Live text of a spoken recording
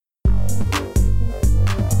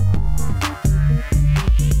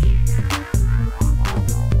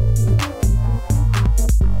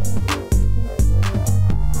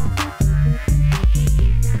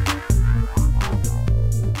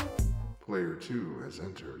2 has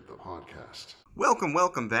entered the podcast.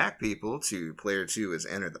 Welcome back, people, to Player 2 has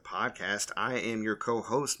entered the podcast. I am your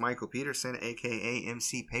co-host, Michael Peterson, a.k.a.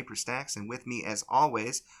 MC Paperstacks, and with me, as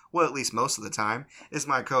always, well, at least most of the time, is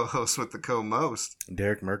my co-host with the co-most,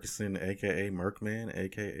 Derek Merkerson, a.k.a. Merkman,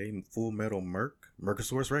 a.k.a. Full Metal Merc,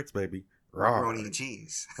 Mercosaurus Rex, baby. Macaroni and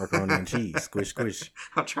cheese. Macaroni and cheese. Squish, squish.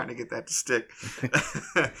 I'm trying to get that to stick.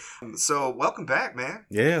 So, welcome back, man.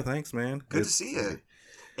 Yeah, thanks, man. Good to see you.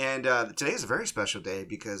 And today is a very special day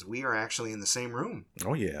because we are actually in the same room.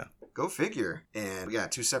 Oh, yeah. Go figure. And we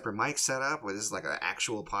got two separate mics set up. This is like an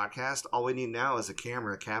actual podcast. All we need now is a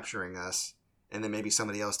camera capturing us, and then maybe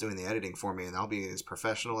somebody else doing the editing for me, and I'll be as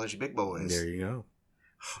professional as you big boys. There you go.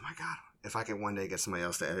 Oh, my God. If I could one day get somebody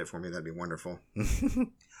else to edit for me, that'd be wonderful.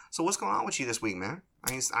 So what's going on with you this week, man?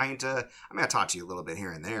 I talked to you a little bit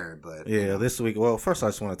here and there, but... Yeah, this week... Well, first I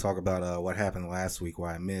just want to talk about what happened last week,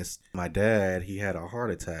 why I missed. My dad, he had a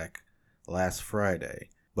heart attack last Friday,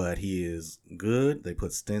 but he is good. They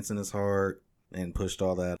put stents in his heart and pushed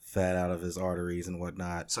all that fat out of his arteries and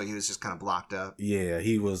whatnot. So he was just kind of blocked up? Yeah,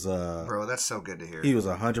 he was... Bro, that's so good to hear. He was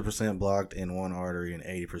 100% blocked in one artery and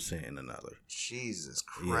 80% in another. Jesus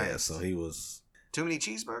Christ. Yeah, so he was... Too many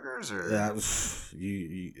cheeseburgers, or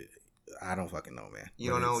I don't fucking know, man. You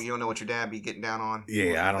don't know what your dad be getting down on?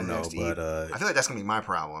 Yeah, I don't know, but I feel like that's gonna be my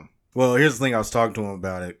problem. Well, here's the thing. I was talking to him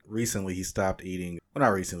about it recently. He stopped eating. Well,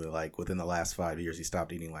 not recently. Like within the last 5 years, he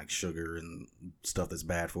stopped eating like sugar and stuff that's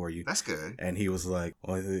bad for you. That's good. And he was like,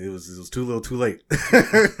 "Well, it was too little, too late."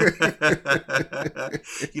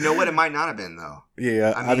 You know what? It might not have been though.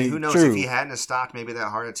 Yeah, I mean, who knows? True. If he hadn't have stopped, maybe that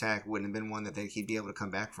heart attack wouldn't have been one that he'd be able to come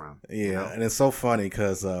back from. Yeah, you know? And it's so funny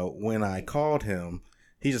because when I called him,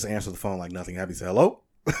 he just answered the phone like nothing happened. He said, "Hello."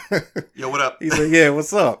 Yo, what up? He said, "Yeah,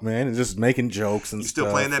 what's up, man?" And just making jokes and you still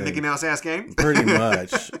stuff, playing that Mickey Mouse ass game? Pretty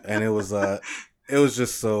much. And it was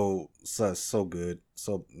just so good.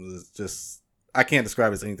 So it was just, I can't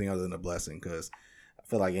describe it as anything other than a blessing because I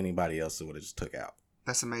feel like anybody else would have just took out.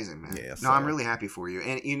 That's amazing, man. Yeah, no, I'm really happy for you.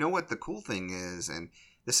 And you know what the cool thing is, and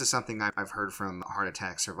this is something I've heard from heart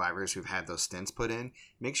attack survivors who've had those stents put in,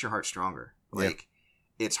 makes your heart stronger. Like,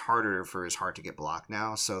 it's harder for his heart to get blocked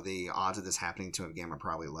now, so the odds of this happening to him again are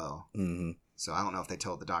probably low. Mm-hmm. So I don't know if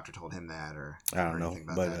the doctor told him that or I don't know,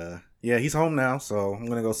 about but that. Yeah, he's home now, so I'm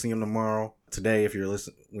gonna go see him tomorrow. Today, if you're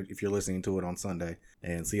listening to it on Sunday,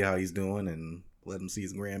 and see how he's doing, and let him see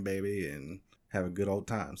his grandbaby and have a good old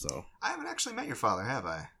time. So I haven't actually met your father, have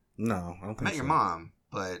I? No, I don't think I met your mom.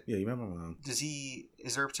 But yeah, you met my mom.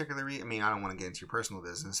 Is there a particular reason? I mean, I don't want to get into your personal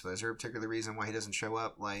business, but is there a particular reason why he doesn't show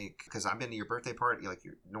up? Like, because I've been to your birthday party, like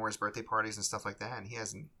your Nora's birthday parties and stuff like that, and he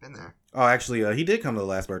hasn't been there. Oh, actually, he did come to the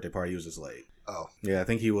last birthday party. He was just late. Oh. Yeah, I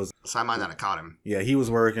think he was. So I might not have caught him. Yeah, he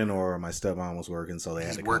was working, or my stepmom was working, so they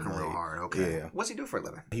had to come late. He's working real hard. Okay. Yeah. What's he do for a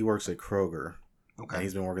living? He works at Kroger. Okay. And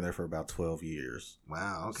he's been working there for about 12 years.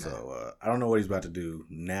 Wow. Okay. So I don't know what he's about to do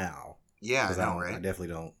now. Yeah, I know, right? I definitely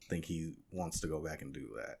don't think he wants to go back and do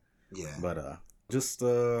that. Yeah. But I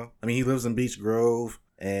mean, he lives in Beach Grove,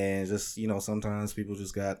 and just, sometimes people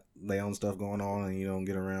just got their own stuff going on, and you don't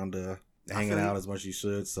get around to hanging out as much as you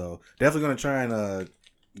should. So definitely going to try and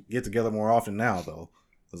get together more often now, though.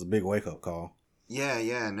 It was a big wake-up call.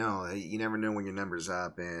 Yeah, no, you never know when your number's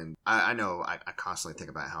up, and I know I constantly think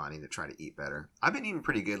about how I need to try to eat better. I've been eating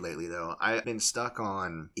pretty good lately, though. I've been stuck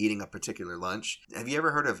on eating a particular lunch. Have you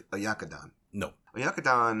ever heard of oyakadan? No.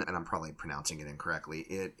 Oyakadan, and I'm probably pronouncing it incorrectly,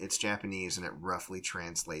 it's Japanese, and it roughly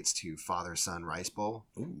translates to father-son rice bowl.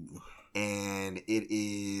 Ooh. And it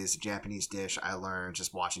is a Japanese dish I learned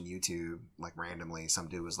just watching YouTube, like randomly. Some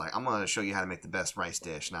dude was like, "I'm going to show you how to make the best rice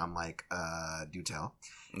dish." And I'm like, do tell.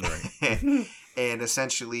 Right. And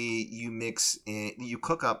essentially you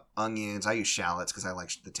cook up onions. I use shallots because I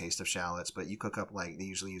like the taste of shallots, but you cook up, like, they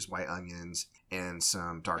usually use white onions and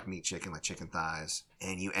some dark meat chicken, like chicken thighs.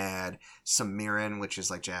 And you add some mirin, which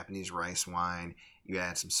is like Japanese rice wine. You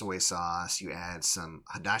add some soy sauce. You add some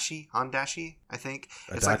handashi, I think.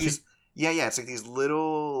 It's like these... Yeah, it's like these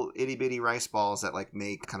little itty bitty rice balls that like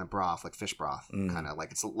make kind of broth, like fish broth, kind of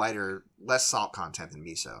like it's lighter, less salt content than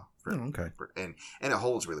miso. Okay. And it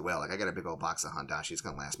holds really well. Like, I got a big old box of handashi. It's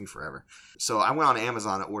gonna last me forever. So I went on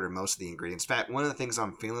Amazon and ordered most of the ingredients. In fact, one of the things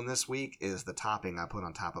I'm feeling this week is the topping I put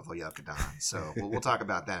on top of oyakadan. So we'll talk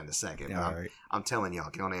about that in a second. Yeah, but I'm telling y'all,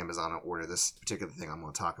 get on Amazon and order this particular thing I'm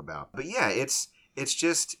going to talk about. But yeah, it's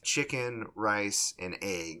just chicken, rice, and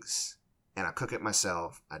eggs. And I cook it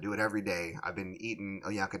myself. I do it every day. I've been eating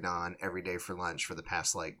oyakadan every day for lunch for the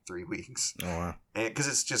past, 3 weeks. Oh, wow. Because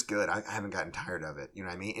it's just good. I haven't gotten tired of it. You know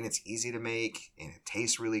what I mean? And it's easy to make, and it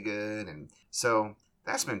tastes really good. And so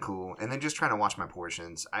That's been cool. And then just trying to watch my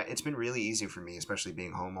portions. It's been really easy for me, especially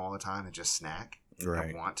being home all the time, to just snack.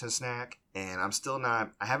 Right. I want to snack. And I'm still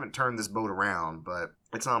not, I haven't turned this boat around, but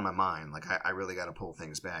it's on my mind. Like, I really got to pull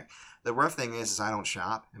things back. The rough thing is I don't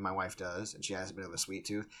shop, and my wife does, and she has a bit of a sweet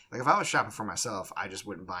tooth. Like, if I was shopping for myself, I just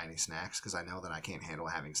wouldn't buy any snacks because I know that I can't handle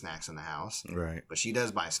having snacks in the house. Right. But she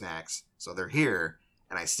does buy snacks, so they're here,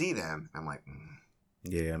 and I see them, and I'm like,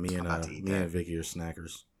 Yeah, me and Vicky are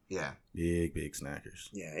snackers. Yeah. Big snackers.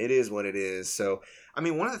 Yeah, it is what it is. So, I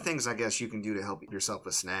mean, one of the things I guess you can do to help yourself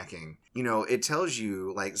with snacking, you know, it tells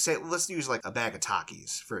you, like, say, let's use like a bag of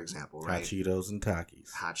Takis, for example, right? Hot Cheetos and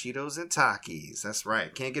Takis. Hot Cheetos and Takis. That's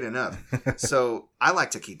right. Can't get enough. So, I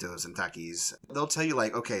like taquitos and Takis. They'll tell you,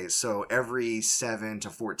 like, okay, so every 7 to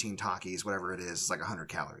 14 Takis, whatever it is like 100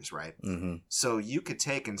 calories, right? Mm-hmm. So, you could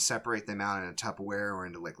take and separate them out in a Tupperware or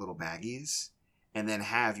into, like, little baggies. And then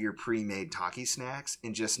have your pre-made Taki snacks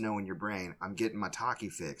and just know in your brain, I'm getting my Taki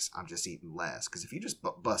fix. I'm just eating less. Because if you just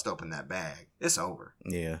bust open that bag, it's over.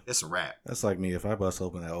 Yeah. It's a wrap. That's like me if I bust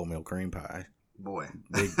open that oatmeal cream pie. Boy.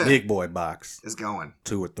 Big boy box. It's going.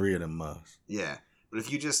 2 or 3 of them mugs. Yeah. But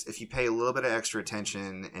if you pay a little bit of extra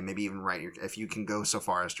attention and maybe even if you can go so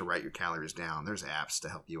far as to write your calories down, there's apps to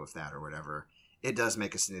help you with that or whatever. It does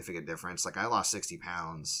make a significant difference. Like I lost 60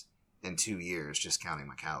 pounds in 2 years just counting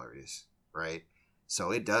my calories, right?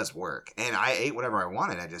 So it does work. And I ate whatever I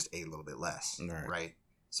wanted. I just ate a little bit less. Right?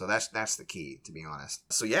 So that's the key, to be honest.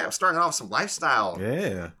 So yeah, I'm starting off some lifestyle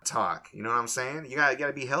talk. You know what I'm saying? You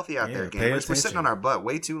gotta be healthy out there, gamers. We're sitting on our butt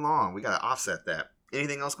way too long. We gotta offset that.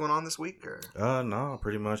 Anything else going on this week? Or? No,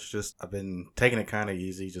 pretty much just I've been taking it kind of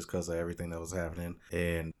easy just because of everything that was happening.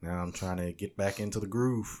 And now I'm trying to get back into the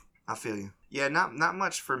groove. I feel you. Yeah, not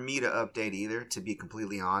much for me to update either, to be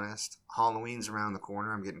completely honest. Halloween's around the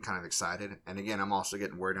corner. I'm getting kind of excited. And again, I'm also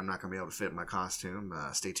getting worried I'm not going to be able to fit in my costume.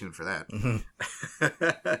 Stay tuned for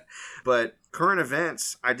that. But current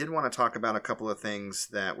events, I did want to talk about a couple of things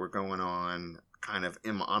that were going on kind of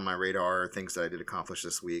on my radar, things that I did accomplish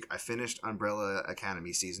this week. I finished Umbrella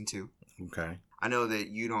Academy Season 2. Okay. I know that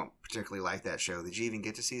you don't particularly like that show. Did you even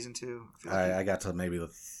get to Season 2? I got to maybe the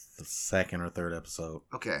second or third episode.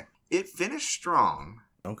 Okay. It finished strong.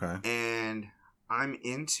 Okay. And I'm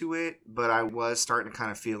into it, but I was starting to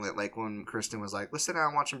kind of feel it. Like when Kristen was like, let's sit down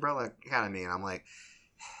and watch Umbrella Academy. And I'm like,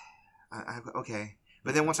 okay.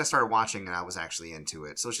 But then once I started watching it, I was actually into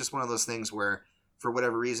it. So it's just one of those things where, for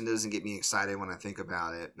whatever reason, it doesn't get me excited when I think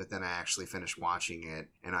about it. But then I actually finish watching it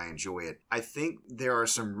and I enjoy it. I think there are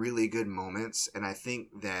some really good moments. And I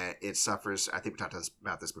think that it suffers. I think we talked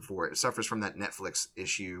about this before. It suffers from that Netflix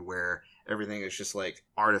issue where everything is just like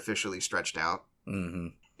artificially stretched out. Mm-hmm.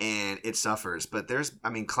 And it suffers. But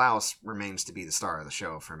Klaus remains to be the star of the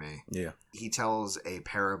show for me. Yeah. He tells a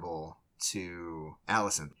parable to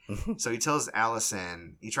Allison. So he tells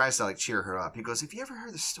Allison, he tries to like cheer her up. He goes, have you ever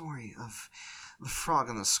heard the story of the frog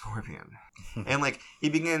and the scorpion? And like he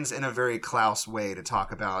begins in a very Klaus way to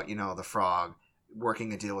talk about, you know, the frog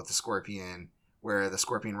working a deal with the scorpion, where the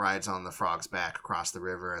scorpion rides on the frog's back across the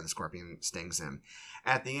river and the scorpion stings him.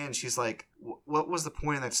 At the end, she's like, what was the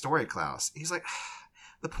point of that story, Klaus? He's like,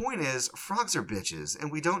 the point is, frogs are bitches,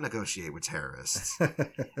 and we don't negotiate with terrorists.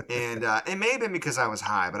 And it may have been because I was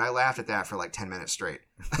high, but I laughed at that for like 10 minutes straight.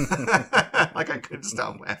 Like I couldn't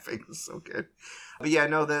stop laughing. It was so good. But yeah,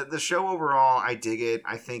 no, the show overall, I dig it.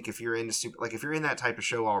 I think if you're into if you're in that type of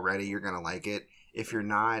show already, you're gonna like it. If you're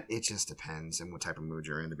not, it just depends on what type of mood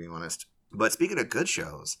you're in, to be honest. But speaking of good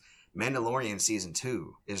shows, Mandalorian Season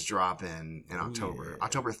 2 is dropping in October. Yeah.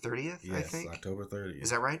 October 30th, yes, I think? October 30th.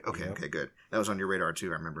 Is that right? Okay, yep. Okay, good. That was on your radar too,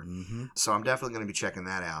 I remember. Mm-hmm. So I'm definitely going to be checking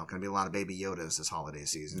that out. Going to be a lot of Baby Yodas this holiday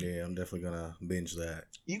season. Yeah, I'm definitely going to binge that.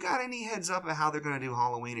 You got any heads up of how they're going to do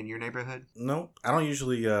Halloween in your neighborhood? Nope. I don't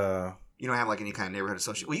usually... You don't have like any kind of neighborhood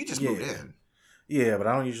association? Well, you just moved in. Yeah, but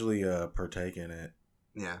I don't usually partake in it.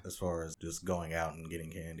 Yeah. As far as just going out and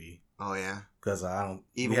getting candy. Oh, yeah? Because I don't...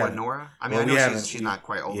 Even with Nora? I mean, I know she's not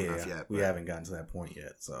quite old enough yet. We haven't gotten to that point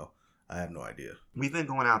yet, so I have no idea. We've been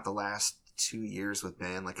going out the last 2 years with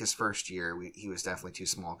Ben. Like his first year, he was definitely too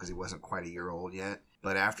small because he wasn't quite a year old yet.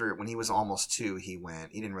 But when he was almost 2, he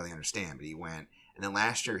went. He didn't really understand, but he went. And then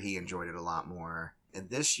last year, he enjoyed it a lot more. And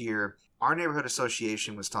this year, our neighborhood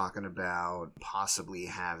association was talking about possibly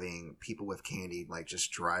having people with candy, like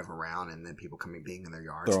just drive around and then people being in their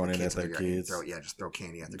yards. Throwing it at their kids. Just throw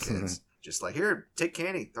candy at their kids. Just like, here, take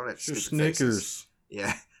candy. Throw it at stupid Snickers. Faces.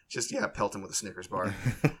 Yeah. Just, pelt them with a Snickers bar.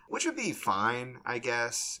 Which would be fine, I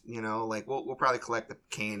guess. You know, like, we'll probably collect the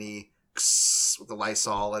candy, mix with the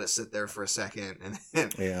Lysol, let it sit there for a second,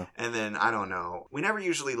 and then I don't know. We never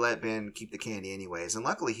usually let Ben keep the candy anyways, and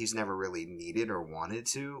luckily he's never really needed or wanted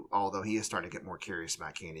to, although he is starting to get more curious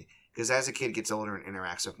about candy. Because as a kid gets older and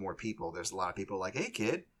interacts with more people, there's a lot of people like, hey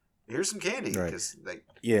kid, here's some candy. Right.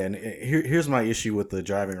 And here's my issue with the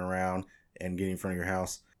driving around and getting in front of your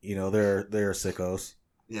house. You know, they're sickos.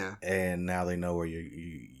 Yeah. And now they know where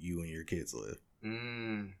you and your kids live.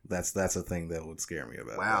 That's a thing that would scare me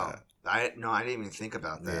about. Wow. I didn't even think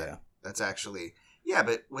about that. Yeah. That's actually,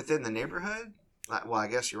 but within the neighborhood, well, I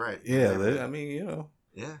guess you're right. Yeah, I mean, you know.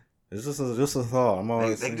 Yeah. It's just a thought. I'm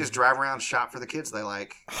always they can just drive around, shop for the kids they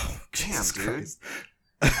like. Oh, damn, dude.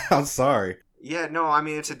 I'm sorry. Yeah, no, I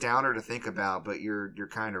mean, it's a downer to think about, but you're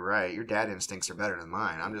kind of right. Your dad instincts are better than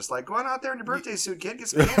mine. I'm just like, go on out there in your birthday suit, kid. Get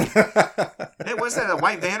some candy. Hey, what's that? A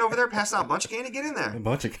white van over there passing out a bunch of candy? Get in there. A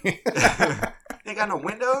bunch of candy. Ain't got no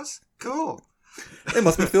windows? Cool. It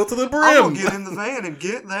must be filled to the brim. I'm going to get in the van and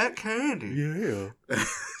get that candy. Yeah.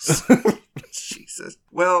 Jesus.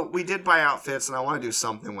 Well, we did buy outfits, and I want to do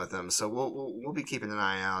something with them, so we'll be keeping an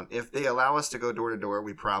eye out. If they allow us to go door to door,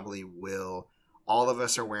 we probably will. All of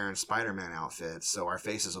us are wearing Spider-Man outfits, so our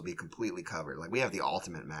faces will be completely covered. Like, we have the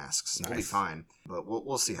ultimate masks. Nice. We'll be fine, but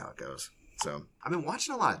we'll see how it goes. So, I've been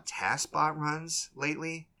watching a lot of TASBot runs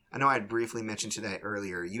lately. I know I had briefly mentioned today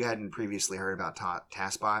earlier. You hadn't previously heard about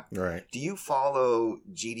TASBot. Right. Do you follow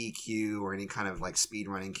GDQ or any kind of, like,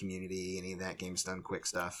 speedrunning community, any of that Games Done Quick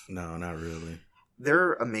stuff? No, not really.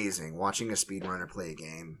 They're amazing. Watching a speedrunner play a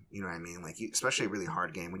game, you know what I mean? Like, especially a really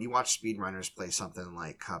hard game. When you watch speedrunners play something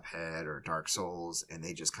like Cuphead or Dark Souls, and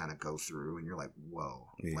they just kind of go through, and you're like, whoa.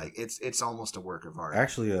 Yeah. Like, it's almost a work of art.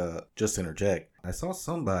 Actually, just to interject, I saw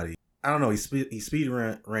somebody, I don't know, he speed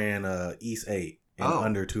ran Ys 8 in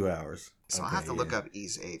under 2 hours. So I'll have to look up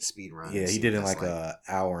Ys 8 speedrun. Yeah, he did it in like an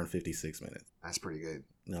hour and 56 minutes. That's pretty good.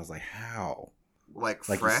 And I was like, how? Like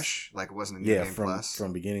fresh? Like it wasn't a New Game Plus?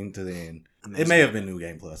 From beginning to the end. Amazing. It may have been New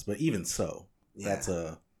Game Plus, but even so, that's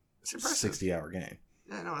a 60-hour game.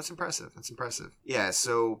 Yeah, no, that's impressive. Yeah,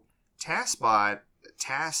 so TASBot,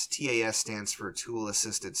 TAS stands for Tool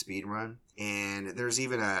Assisted Speedrun. And there's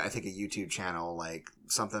even I think a YouTube channel, like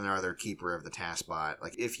something or other keeper of the TASBot.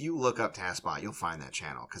 Like if you look up TASBot, you'll find that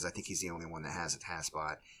channel because I think he's the only one that has a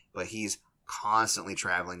TASBot. But he's constantly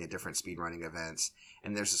traveling to different speedrunning events.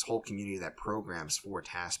 And there's this whole community that programs for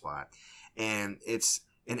TASBot. And it's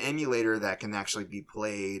an emulator that can actually be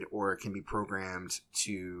played or can be programmed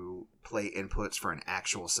to play inputs for an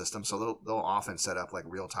actual system. So they'll often set up like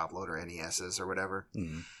real top loader NESs or whatever.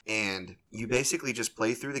 Mm-hmm. And you basically just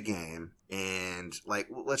play through the game and like,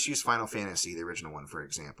 let's use Final Fantasy, the original one, for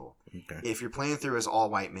example. Okay. If you're playing through as all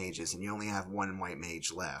white mages and you only have one white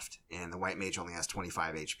mage left and the white mage only has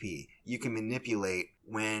 25 HP, you can manipulate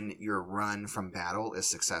when your run from battle is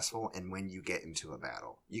successful and when you get into a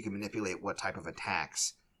battle. You can manipulate what type of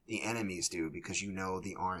attacks the enemies do because you know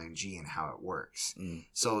the RNG and how it works.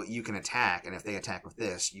 So you can attack, and if they attack with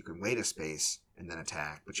this, you can wait a space and then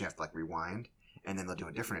attack, but you have to like rewind, and then they'll do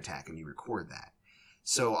a different attack and you record that.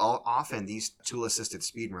 So often these tool-assisted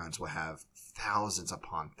speedruns will have thousands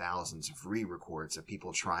upon thousands of re-records of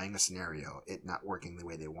people trying a scenario, it not working the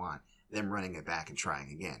way they want, them running it back and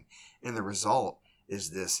trying again. And the result is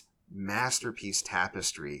this masterpiece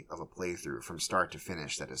tapestry of a playthrough from start to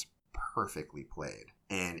finish that is perfectly played.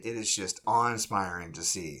 And it is just awe-inspiring to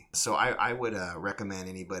see. So I would recommend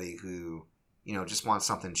anybody who, you know, just wants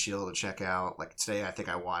something chill to check out. Like today, I think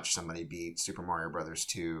I watched somebody beat Super Mario Brothers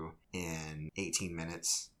 2 in 18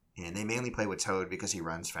 minutes. And they mainly play with Toad because he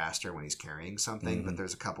runs faster when he's carrying something. Mm-hmm. But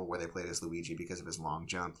there's a couple where they played as Luigi because of his long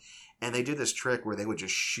jump. And they did this trick where they would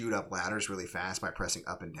just shoot up ladders really fast by pressing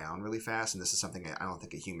up and down really fast. And this is something I don't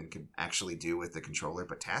think a human could actually do with the controller,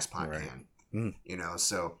 but TASBot can. Mm. You know,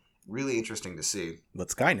 so really interesting to see. But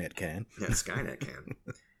Skynet can. Yeah, Skynet can.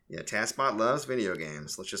 Yeah, TASBot loves video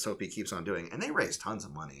games. Let's just hope he keeps on doing it. And they raise tons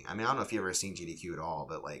of money. I mean, I don't know if you've ever seen GDQ at all,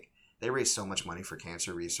 but like they raise so much money for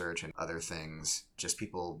cancer research and other things. Just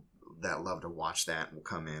people that love to watch that will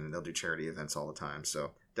come in and they'll do charity events all the time.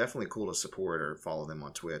 So definitely cool to support or follow them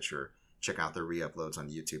on Twitch or check out their re-uploads on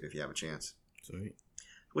YouTube if you have a chance. Sweet.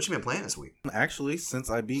 What you been playing this week? Actually, since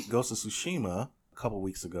I beat Ghost of Tsushima a couple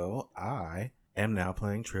weeks ago, I am now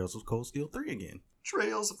playing Trails of Cold Steel 3 again.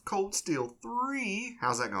 Trails of Cold Steel 3?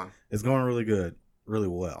 How's that going? It's going really good. Really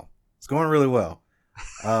well. It's going really well.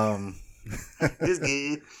 It's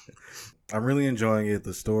good. I'm really enjoying it.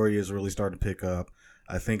 The story is really starting to pick up.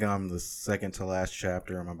 I think I'm the second to last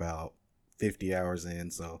chapter. I'm about 50 hours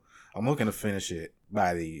in, so I'm looking to finish it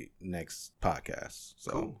by the next podcast.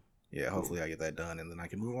 So cool. Yeah, hopefully I get that done, and then I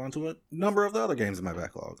can move on to a number of the other games in my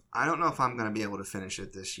backlog. I don't know if I'm going to be able to finish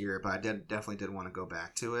it this year, but I definitely did want to go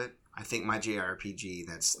back to it. I think my JRPG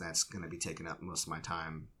that's going to be taking up most of my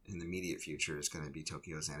time in the immediate future is going to be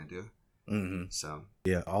Tokyo Xanadu. Mm-hmm. So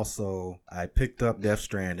yeah, also I picked up Death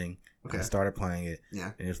Stranding. Okay. And started playing it.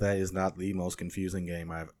 Yeah. And if that is not the most confusing game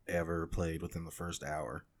I've ever played within the first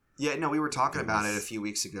hour. Yeah, no, we were talking about it a few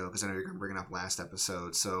weeks ago because I know you're bringing up last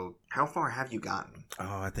episode. So how far have you gotten?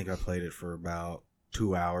 Oh, I think I played it for about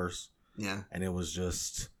 2 hours. Yeah. And it was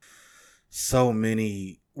just so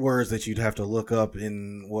many words that you'd have to look up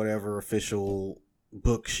in whatever official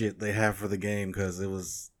book shit they have for the game because it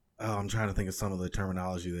was... Oh, I'm trying to think of some of the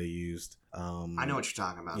terminology they used. I know what you're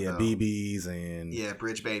talking about. Yeah, though. BBs and... Yeah,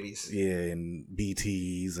 bridge babies. Yeah, and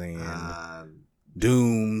BTs and...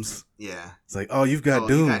 Dooms. Yeah. It's like, oh, you've got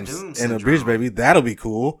Dooms Doom and syndrome. a bridge baby. That'll be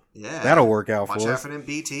cool. Yeah. That'll work out Watch for out us. for them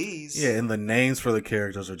BTs. Yeah, and the names for the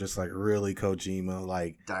characters are just like really Kojima,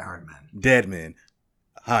 like Die Hard Man. Deadman.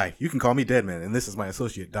 Hi, you can call me Deadman, and this is my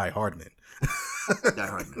associate Die Hardman. Die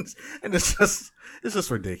Hardman. And it's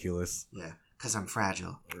just ridiculous. Yeah, because I'm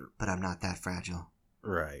fragile, but I'm not that fragile.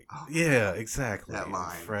 Right. Oh, yeah, exactly. That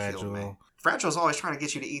line Fragile. killed me. Fragile's always trying to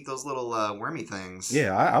get you to eat those little wormy things.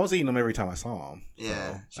 Yeah, I was eating them every time I saw them.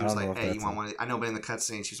 Yeah. So She I was don't know like, if hey, that's you want one? I know, but in the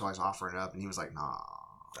cutscene, she's always offering it up, and he was like, nah.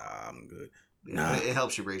 I'm good. Yeah, Nah. but it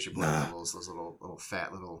helps you raise your blood Nah. levels, those little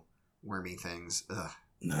fat little wormy things. Ugh.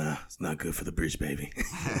 Nah, it's not good for the bridge baby.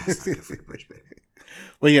 It's not good for the bridge baby.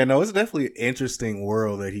 Well, yeah, no, it's definitely an interesting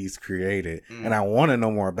world that he's created, and I want to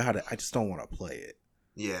know more about it. I just don't want to play it.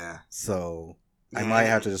 Yeah. So I Yeah. might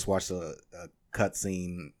have to just watch a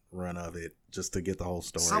cutscene run of it just to get the whole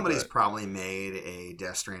story. Somebody's but probably made a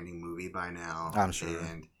Death Stranding movie by now. I'm sure.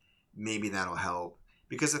 And maybe that'll help.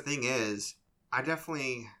 Because the thing is, I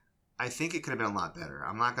think it could have been a lot better.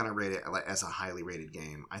 I'm not going to rate it as a highly rated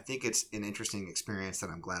game. I think it's an interesting experience that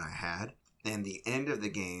I'm glad I had. And the end of the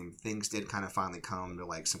game, things did kind of finally come to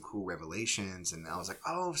like some cool revelations. And I was like,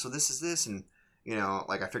 oh, so this is this. And, you know,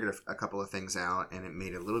 like I figured a couple of things out and it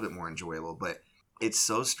made it a little bit more enjoyable. But it's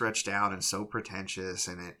so stretched out and so pretentious.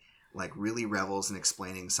 And it like really revels in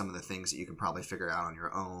explaining some of the things that you can probably figure out on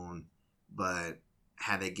your own. But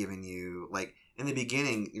had they given you like... In the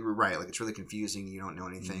beginning, you were right. Like, it's really confusing. You don't know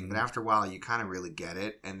anything. But after a while, you kind of really get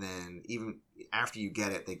it. And then even after you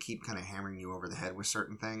get it, they keep kind of hammering you over the head with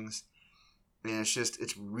certain things. And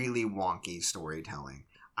it's really wonky storytelling.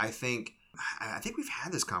 I think we've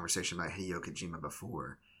had this conversation about Hideo Kojima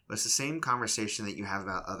before. But it's the same conversation that you have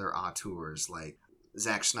about other auteurs like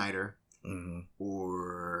Zack Snyder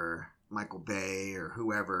or Michael Bay or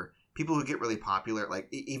whoever. People who get really popular, like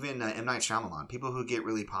even M. Night Shyamalan, people who get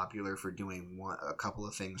really popular for doing a couple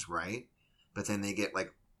of things right, but then they get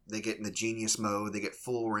in the genius mode, they get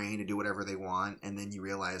full reign to do whatever they want, and then you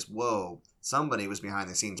realize, whoa, somebody was behind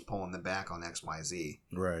the scenes pulling them back on XYZ.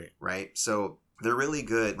 Right? So they're really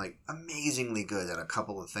good, like amazingly good at a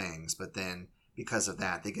couple of things, but then because of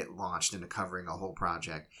that, they get launched into covering a whole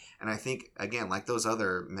project. And I think, again, like those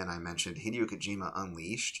other men I mentioned, Hideo Kojima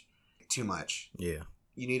unleashed too much. Yeah.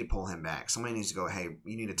 You need to pull him back. Somebody needs to go, hey,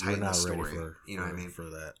 you need to tighten the story. You know what I mean? For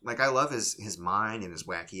that. Like, I love his mind and his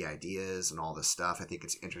wacky ideas and all this stuff. I think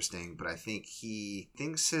it's interesting, but I think he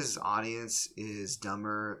thinks his audience is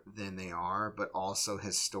dumber than they are, but also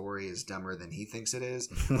his story is dumber than he thinks it is.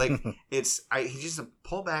 Like, he just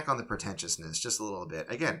pull back on the pretentiousness just a little bit.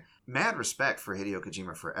 Again, mad respect for Hideo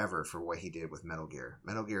Kojima forever for what he did with Metal Gear.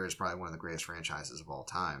 Metal Gear is probably one of the greatest franchises of all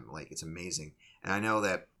time. Like, it's amazing. And I know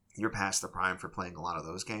that you're past the prime for playing a lot of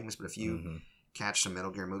those games, but if you catch some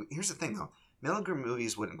Metal Gear movie, here's the thing though, Metal Gear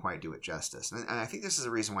movies wouldn't quite do it justice, and I think this is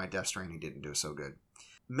the reason why Death Stranding didn't do so good.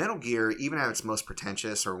 Metal Gear, even at its most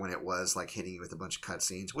pretentious, or when it was like hitting you with a bunch of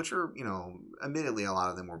cutscenes, which are, you know, admittedly a lot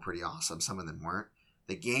of them were pretty awesome, some of them weren't.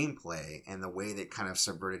 The gameplay and the way that kind of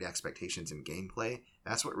subverted expectations in gameplay,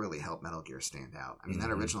 that's what really helped Metal Gear stand out. I mean,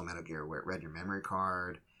 that original Metal Gear where it read your memory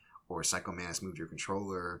card, or Psycho Mantis moved your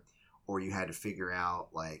controller, or you had to figure out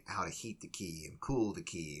like how to heat the key and cool the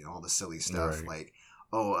key and all the silly stuff. Right. Like,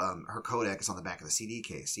 her codec is on the back of the CD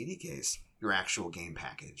case. CD case, your actual game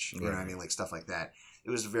package. You know what I mean? Like stuff like that. It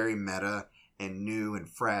was very meta and new and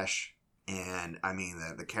fresh. And I mean,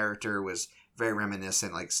 the character was very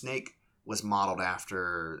reminiscent. Like Snake was modeled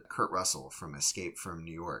after Kurt Russell from Escape from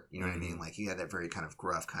New York. You know what I mean? Like he had that very kind of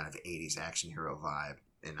gruff kind of 80s action hero vibe.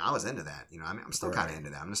 And I was into that. You know, I mean, I'm still kind of into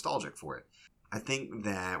that. I'm nostalgic for it. I think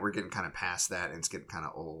that we're getting kind of past that and it's getting kind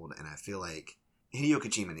of old. And I feel like Hideo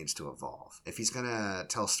Kojima needs to evolve. If he's going to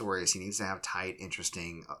tell stories, he needs to have tight,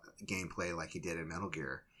 interesting gameplay like he did in Metal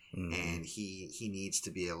Gear. And he needs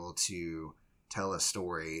to be able to tell a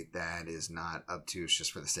story that is not obtuse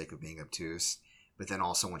just for the sake of being obtuse. But then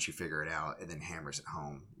also once you figure it out, it then hammers it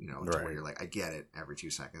home, to where you're like, I get it every 2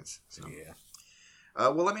 seconds. So. Yeah.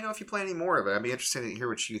 Well, let me know if you play any more of it. I'd be interested to hear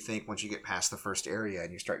what you think once you get past the first area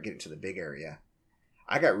and you start getting to the big area.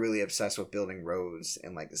 I got really obsessed with building roads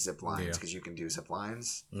and like zip lines because you can do zip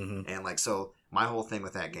lines. Mm-hmm. And like, so my whole thing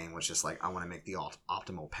with that game was just like, I want to make the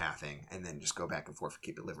optimal pathing and then just go back and forth and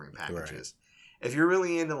keep delivering packages. Right. If you're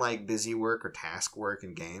really into like busy work or task work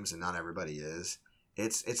in games, and not everybody is,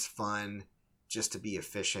 it's fun just to be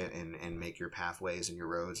efficient and make your pathways and your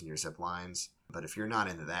roads and your zip lines. But if you're not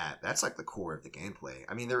into that, that's like the core of the gameplay.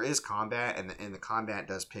 I mean, there is combat, and the combat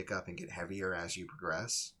does pick up and get heavier as you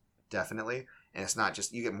progress, definitely. And it's not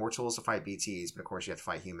just, you get more tools to fight BTs, but of course you have to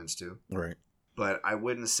fight humans too. Right. But I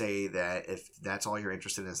wouldn't say that if that's all you're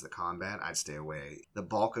interested in is the combat, I'd stay away. The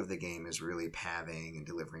bulk of the game is really pathing and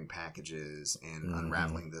delivering packages and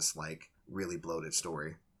unraveling this like really bloated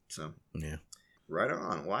story. So yeah. Right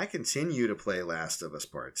on. Well, I continue to play Last of Us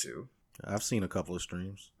Part 2. I've seen a couple of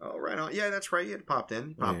streams. Oh, right on. Yeah, that's right. You had popped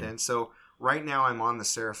in. So right now I'm on the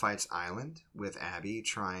Seraphites Island with Abby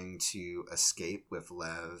trying to escape with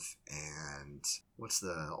Lev and what's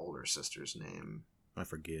the older sister's name? I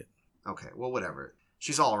forget. Okay, well, whatever.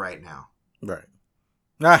 She's all right now. Right.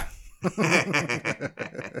 Ah.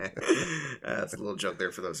 That's a little joke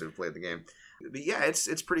there for those who have played the game. But yeah,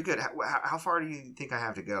 it's pretty good. How far do you think I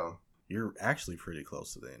have to go? You're actually pretty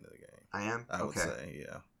close to the end of the game. I am? I would say,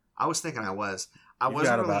 yeah. I was thinking I was. You've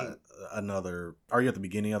got about another... Are you at the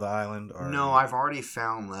beginning of the island? Or... No, I've already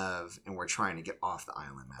found Lev, and we're trying to get off the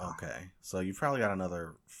island now. Okay. So you've probably got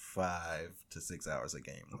another 5 to 6 hours of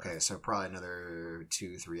game left. Okay, so probably another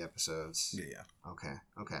 2-3 episodes. Yeah. Okay.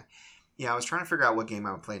 Yeah, I was trying to figure out what game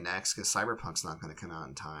I would play next, because Cyberpunk's not going to come out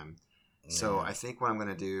in time. Yeah. So I think what I'm going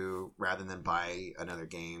to do, rather than buy another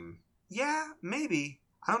game... Yeah, maybe...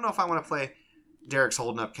 I don't know if I want to play... Derek's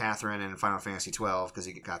holding up Catherine in Final Fantasy 12 because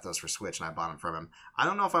he got those for Switch and I bought them from him. I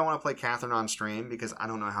don't know if I want to play Catherine on stream because I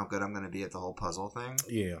don't know how good I'm going to be at the whole puzzle thing.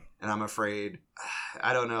 Yeah. And I'm afraid...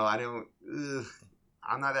 I don't know.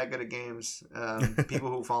 I'm not that good at games. People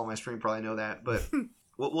who follow my stream probably know that, but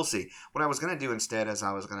we'll see. What I was going to do instead is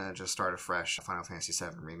I was going to just start a fresh Final Fantasy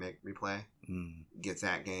 7 Remake replay. Get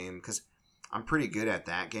that game because... I'm pretty good at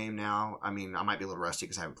that game now. I mean, I might be a little rusty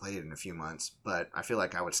because I haven't played it in a few months, but I feel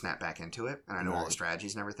like I would snap back into it, and I know all the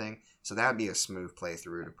strategies and everything. So that would be a smooth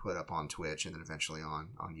playthrough to put up on Twitch and then eventually on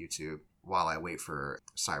YouTube while I wait for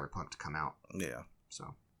Cyberpunk to come out. Yeah.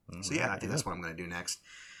 So yeah, I think that's what I'm going to do next.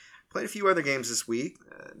 Played a few other games this week.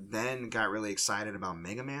 Ben got really excited about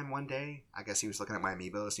Mega Man one day. I guess he was looking at my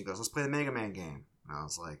Amiibos, and he goes, let's play the Mega Man game. And I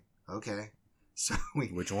was like, okay. So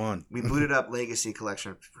which one? We booted up Legacy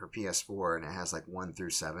Collection for PS4, and it has like 1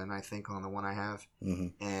 through 7, I think, on the one I have. Mm-hmm.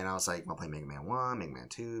 And I was like, I'll play Mega Man 1, Mega Man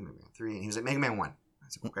 2, Mega Man 3. And he was like, Mega Man 1. I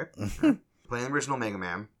said, okay. Playing the original Mega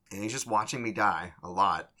Man, and he's just watching me die a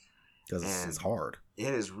lot. Because it's hard.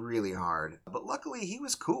 It is really hard. But luckily, he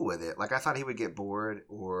was cool with it. Like, I thought he would get bored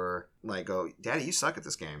or like, go, Daddy, you suck at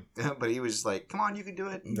this game. But he was just like, come on, you can do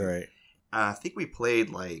it. Right. I think we played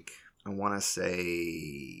like, I want to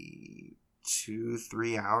say...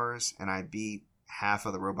 2-3 hours, and I beat half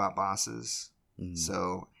of the robot bosses.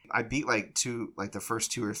 So I beat the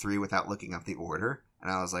first 2 or 3 without looking up the order,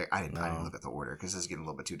 and I was like, I didn't look at the order because this is getting a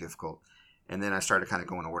little bit too difficult. And then I started kind of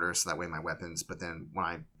going order so that way my weapons. But then when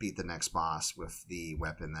I beat the next boss with the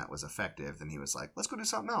weapon that was effective, then he was like, let's go do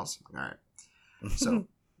something else. I'm like, all right. So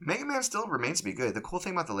Mega Man still remains to be good. The cool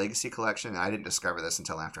thing about the Legacy Collection, and I didn't discover this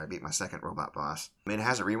until after I beat my second robot boss. I mean, it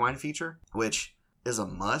has a rewind feature, which is a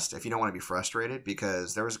must if you don't want to be frustrated,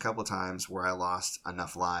 because there was a couple of times where I lost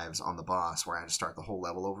enough lives on the boss where I had to start the whole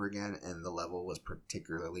level over again, and the level was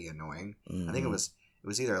particularly annoying. I think it was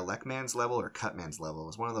either Lekman's level or Cutman's level. It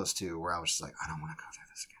was one of those two where I was just like, I don't want to go through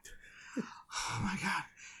this again. Oh my god.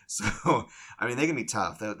 So, I mean, they can be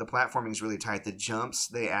tough. The platforming is really tight. The jumps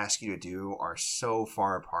they ask you to do are so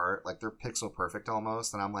far apart. Like, they're pixel perfect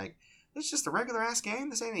almost. And I'm like, it's just a regular ass game.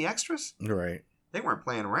 This ain't the extras. Right. They weren't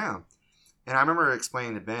playing around. And I remember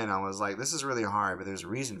explaining to Ben, I was like, this is really hard, but there's a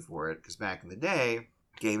reason for it. Because back in the day,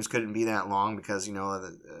 games couldn't be that long because,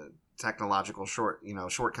 the technological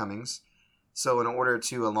shortcomings. So in order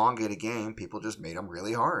to elongate a game, people just made them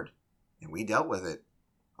really hard. And we dealt with it.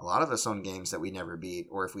 A lot of us own games that we never beat,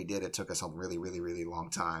 or if we did, it took us a really, really, really long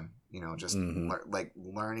time.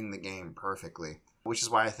 Learning the game perfectly. Which is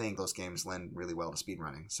why I think those games lend really well to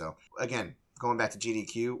speedrunning. So, again, going back to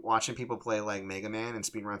GDQ, watching people play like Mega Man and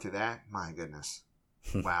speedrun through that, my goodness.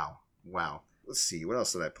 Wow. Let's see, what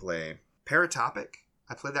else did I play? Paratopic.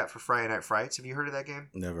 I played that for Friday Night Frights. Have you heard of that game?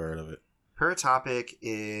 Never heard of it. Paratopic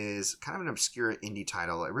is kind of an obscure indie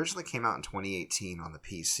title. It originally came out in 2018 on the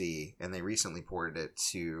PC, and they recently ported it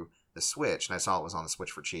to the Switch, and I saw it was on the Switch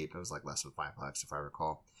for cheap. It was like less than $5 if I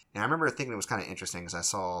recall. And I remember thinking it was kind of interesting because I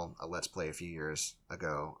saw a Let's Play a few years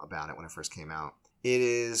ago about it when it first came out. It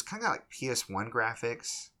is kind of got like PS1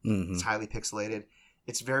 graphics. Mm-hmm. It's highly pixelated.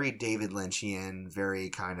 It's very David Lynchian, very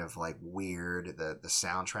kind of like weird. The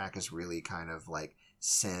soundtrack is really kind of like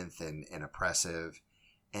synth and oppressive.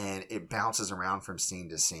 And it bounces around from scene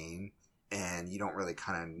to scene. And you don't really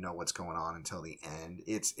kind of know what's going on until the end.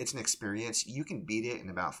 It's an experience. You can beat it in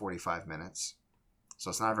about 45 minutes. So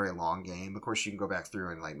it's not a very long game. Of course, you can go back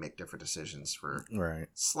through and like make different decisions for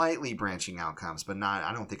slightly branching outcomes, but not.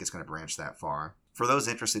 I don't think it's going to branch that far. For those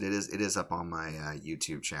interested, it is up on my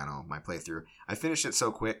YouTube channel, my playthrough. I finished it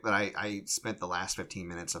so quick that I spent the last 15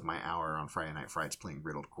 minutes of my hour on Friday Night Frights playing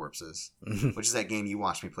Riddled Corpses, which is that game you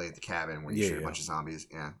watched me play at the cabin where you shoot a bunch of zombies.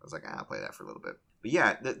 Yeah, I was like, I'll play that for a little bit. But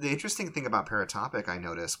yeah, the interesting thing about Paratopic I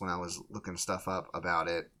noticed when I was looking stuff up about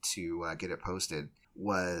it to get it posted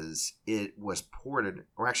was it was ported,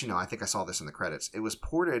 or actually no, I think I saw this in the credits. It was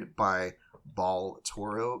ported by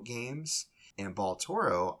Baltoro Games. And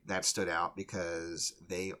Baltoro, that stood out because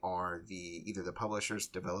they are either the publishers,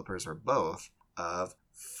 developers, or both of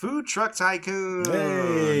Food Truck Tycoon.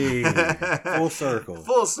 Hey, full circle.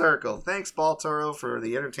 Full circle. Thanks, Baltoro, for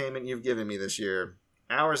the entertainment you've given me this year.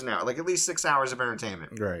 Hours and hours, like at least 6 hours of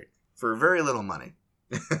entertainment. Right. For very little money.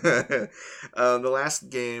 The last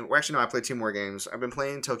game, well, actually, no, I played 2 more games. I've been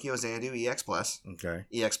playing Tokyo Xanadu EX Plus. Okay.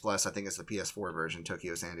 EX Plus, I think it's the PS4 version.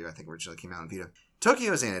 Tokyo Xanadu, I think originally came out on Vita.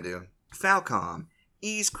 Tokyo Xanadu, Falcom,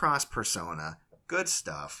 Ys Cross Persona, good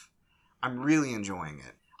stuff. I'm really enjoying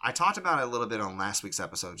it. I talked about it a little bit on last week's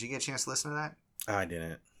episode. Did you get a chance to listen to that? I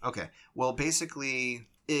didn't. Okay. Well, basically,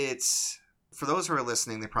 it's... For those who are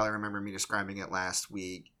listening, they probably remember me describing it last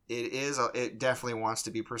week. It definitely wants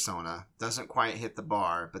to be Persona. Doesn't quite hit the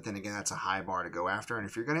bar, but then again, that's a high bar to go after. And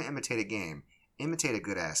if you're going to imitate a game, imitate a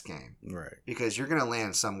good-ass game. Right. Because you're going to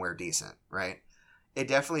land somewhere decent, right? It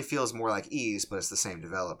definitely feels more like Ys, but it's the same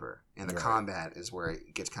developer. And the combat is where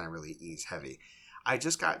it gets kind of really Ys heavy. I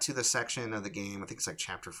just got to the section of the game, I think it's like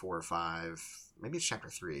chapter 4 or 5, maybe it's chapter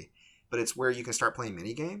 3. But it's where you can start playing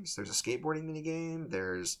mini-games. There's a skateboarding mini-game.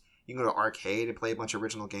 You can go to arcade and play a bunch of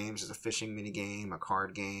original games. There's a fishing mini-game, a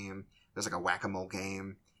card game. There's like a whack-a-mole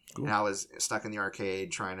game. Cool. And I was stuck in the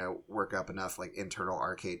arcade trying to work up enough like internal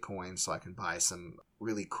arcade coins so I can buy some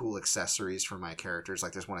really cool accessories for my characters.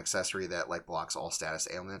 Like there's one accessory that like blocks all status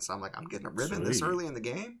ailments. I'm like, I'm getting a ribbon this early in the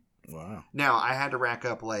game? Wow. Now, I had to rack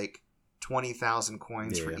up like 20,000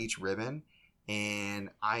 coins for each ribbon. And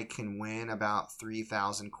I can win about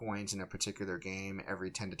 3,000 coins in a particular game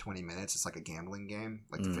every 10 to 20 minutes. It's like a gambling game,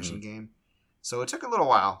 like the fishing game. So it took a little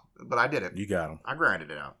while, but I did it. You got them. I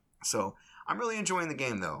grinded it out. So I'm really enjoying the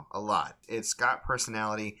game, though, a lot. It's got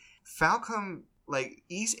personality. Falcom, like,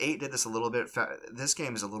 Ys 8 did this a little bit. This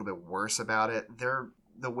game is a little bit worse about it.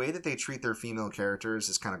 The way that they treat their female characters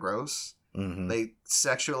is kind of gross. Mm-hmm. They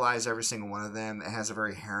sexualize every single one of them. It has a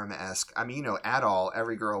very harem-esque... I mean, you know, Adol,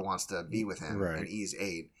 every girl wants to be with him in Ys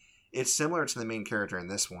 8. It's similar to the main character in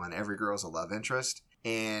this one. Every girl's a love interest.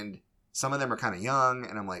 And some of them are kind of young,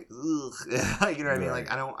 and I'm like, ugh. You know what I mean? Like,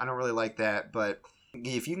 I don't really like that, but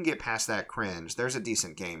if you can get past that cringe, there's a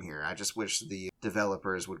decent game here. I just wish the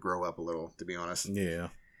developers would grow up a little, to be honest. Yeah.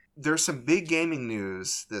 There's some big gaming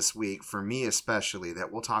news this week, for me especially,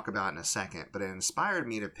 that we'll talk about in a second, but it inspired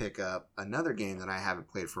me to pick up another game that I haven't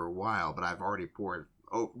played for a while, but I've already poured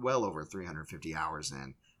well over 350 hours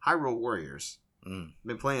in. Hyrule Warriors.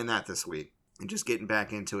 Been playing that this week, and just getting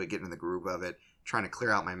back into it, getting in the groove of it, trying to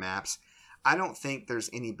clear out my maps. I don't think there's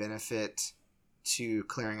any benefit to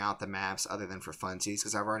clearing out the maps other than for funsies,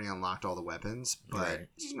 because I've already unlocked all the weapons, but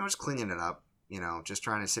just cleaning it up. Just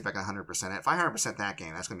trying to see if I can 100% it. If I 100% that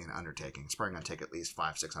game, that's going to be an undertaking. It's probably going to take at least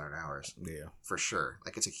 500-600 hours. Yeah. For sure.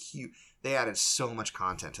 Like, it's a huge... They added so much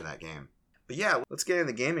content to that game. But yeah, let's get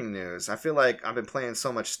into gaming news. I feel like I've been playing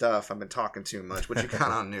so much stuff. I've been talking too much. What you got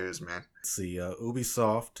on news, man? Let's see.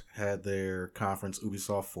 Ubisoft had their conference,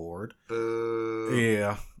 Ubisoft Forward. Boo.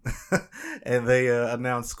 Yeah. And they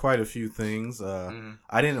announced quite a few things.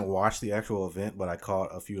 I didn't watch the actual event, but I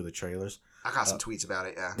caught a few of the trailers. I got some tweets about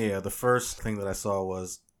it, yeah. Yeah, the first thing that I saw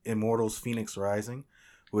was Immortals Phoenix Rising,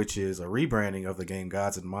 which is a rebranding of the game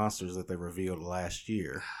Gods and Monsters that they revealed last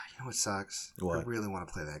year. You know what sucks? What? I really want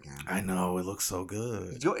to play that game. I know, it looks so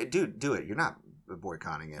good. Dude, do it. You're not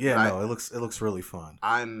boycotting it. Yeah, no, it looks really fun.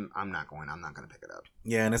 I'm not going to pick it up.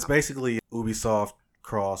 Yeah, and it's basically Ubisoft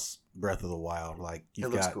cross Breath of the Wild. Like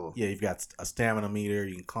you've looks got, cool. yeah, you've got a stamina meter.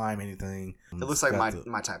 You can climb anything. It looks like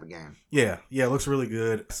my type of game. Yeah, it looks really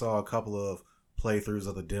good. I saw a couple of playthroughs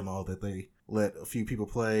of the demo that they let a few people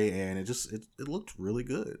play, and it looked really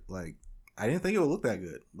good. Like I didn't think it would look that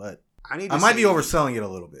good, but I might be overselling it a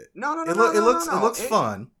little bit. No. It looks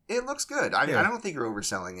fun. It looks good. I don't think you're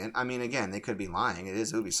overselling it. I mean, again, they could be lying. It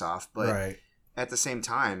is Ubisoft, but right. At the same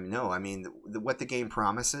time, no. I mean, what the game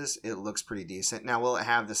promises, it looks pretty decent. Now, will it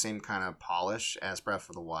have the same kind of polish as Breath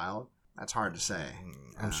of the Wild? That's hard to say.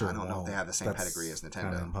 I'm sure. I don't know if they have the same pedigree as Nintendo.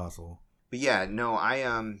 Kind of impossible. But yeah, no.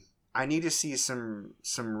 I need to see some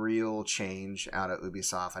real change out of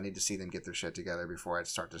Ubisoft. I need to see them get their shit together before I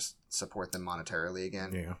start to support them monetarily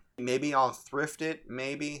again. Yeah. Maybe I'll thrift it.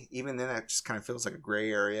 Maybe even then, that just kind of feels like a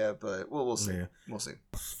gray area. But we'll see. Yeah. We'll see.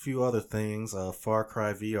 A few other things. Far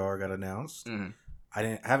Cry VR got announced. Mm-hmm.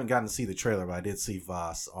 I haven't gotten to see the trailer, but I did see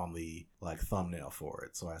Voss on the thumbnail for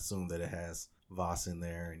it. So I assume that it has Voss in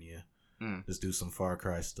there, and you just do some Far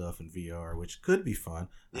Cry stuff in VR, which could be fun.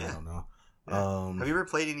 Yeah. I don't know. Yeah. Have you ever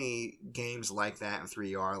played any games like that in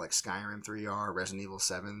 3R, like Skyrim 3R, Resident Evil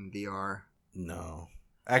 7 VR? No.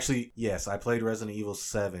 Actually, yes, I played Resident Evil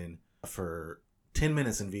 7 for 10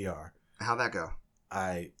 minutes in VR. How'd that go?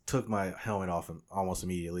 I took my helmet off almost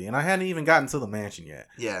immediately, and I hadn't even gotten to the mansion yet.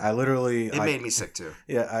 Yeah. I literally... It made me sick, too.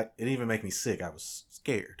 Yeah, it even made me sick. I was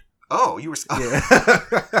scared. Oh, you were... Yeah.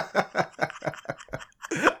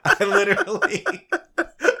 I literally...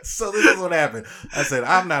 So this is what happened. I said,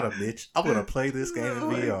 I'm not a bitch. I'm going to play this game in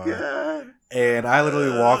VR. God. And I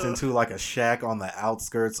literally walked into like a shack on the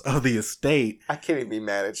outskirts of the estate. I can't even be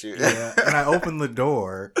mad at you. Yeah. And I opened the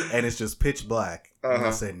door, and it's just pitch black. And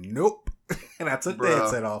I said, nope. And I took the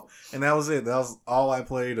headset off. And that was it. That was all I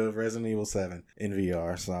played of Resident Evil 7 in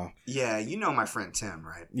VR. So yeah, you know my friend Tim,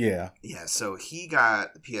 right? Yeah. Yeah, so he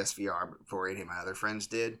got the PSVR before any of my other friends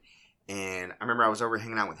did. And I remember I was over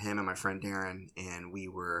hanging out with him and my friend Darren, and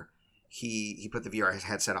he put the VR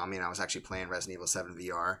headset on me, and I was actually playing Resident Evil 7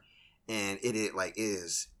 VR, and it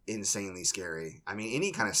is insanely scary. I mean,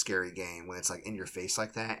 any kind of scary game when it's like in your face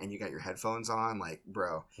like that, and you got your headphones on, like,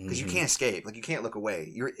 bro, because you can't escape, like you can't look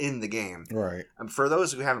away. You're in the game, right? For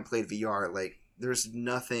those who haven't played VR, like, there's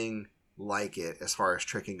nothing like it as far as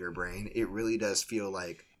tricking your brain. It really does feel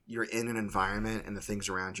like you're in an environment and the things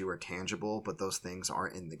around you are tangible, but those things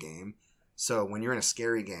aren't in the game. So when you're in a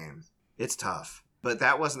scary game, it's tough. But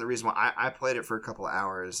that wasn't the reason why. I played it for a couple of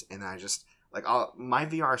hours, and I just, like, my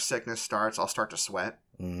VR sickness starts, I'll start to sweat,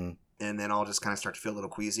 and then I'll just kind of start to feel a little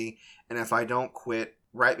queasy. And if I don't quit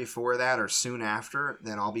right before that or soon after,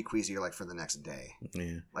 then I'll be queasy, like, for the next day.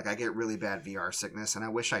 Yeah. Like, I get really bad VR sickness, and I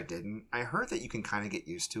wish I didn't. I heard that you can kind of get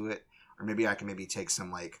used to it, or maybe I can take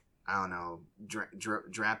some, like, I don't know,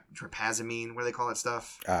 drapazamine, what do they call that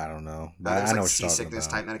stuff? I don't know. But I know like what seasickness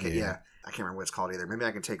type medication. Yeah. I can't remember what it's called either. Maybe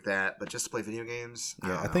I can take that, but just to play video games?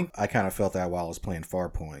 I think I kind of felt that while I was playing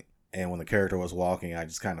Farpoint. And when the character was walking, I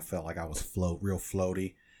just kind of felt like I was real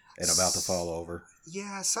floaty and about to fall over.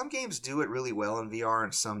 Yeah, some games do it really well in VR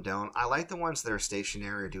and some don't. I like the ones that are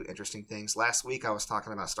stationary or do interesting things. Last week I was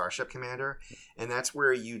talking about Starship Commander, and that's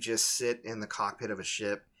where you just sit in the cockpit of a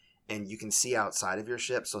ship and you can see outside of your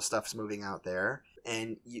ship, so stuff's moving out there.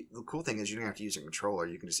 And the cool thing is you don't have to use a controller.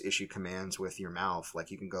 You can just issue commands with your mouth.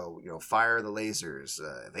 Like you can go, fire the lasers,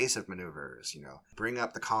 evasive maneuvers, bring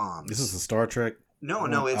up the comms. This is the Star Trek? No,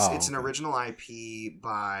 it's an original IP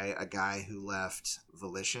by a guy who left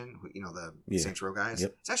Volition, the Saints Row guys.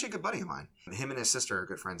 Yep. It's actually a good buddy of mine. Him and his sister are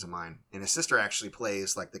good friends of mine. And his sister actually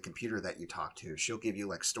plays like the computer that you talk to. She'll give you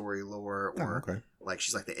like story lore or like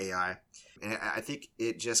she's like the AI. And I think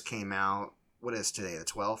it just came out. What is today, the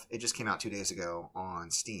 12th? It just came out 2 days ago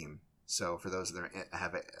on Steam. So for those that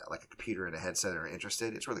have a computer and a headset and are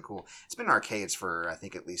interested, it's really cool. It's been in arcades for, I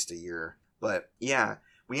think, at least a year. But yeah,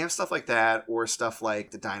 we have stuff like that, or stuff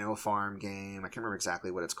like the Dino Farm game. I can't remember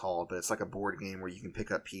exactly what it's called, but it's like a board game where you can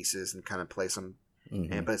pick up pieces and kind of play some.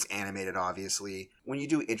 But it's animated, obviously. When you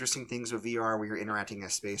do interesting things with VR where you're interacting in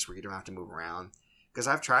a space where you don't have to move around. Because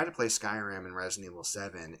I've tried to play Skyrim and Resident Evil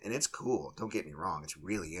 7, and it's cool. Don't get me wrong. It's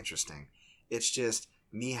really interesting. It's just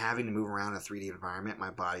me having to move around in a 3D environment. My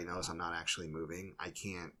body knows I'm not actually moving. I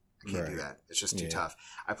can't do that. It's just too tough.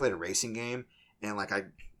 I played a racing game, and like I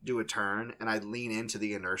do a turn, and I'd lean into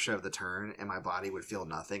the inertia of the turn, and my body would feel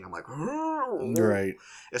nothing. I'm like, right.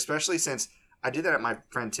 Especially since I did that at my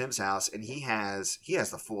friend Tim's house, and he has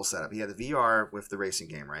the full setup. He had the VR with the racing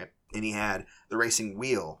game, right? And he had the racing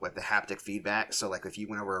wheel with the haptic feedback. So like if you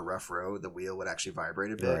went over a rough road, the wheel would actually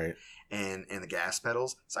vibrate a bit. Right. And the gas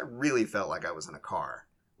pedals. So I really felt like I was in a car.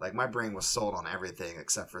 Like, my brain was sold on everything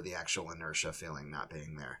except for the actual inertia feeling not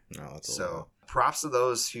being there. No, that's So, props to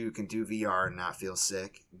those who can do VR and not feel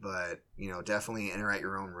sick, but, definitely enter at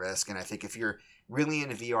your own risk. And I think if you're really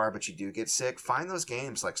into VR but you do get sick, find those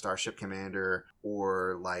games like Starship Commander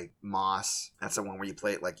or like Moss. That's the one where you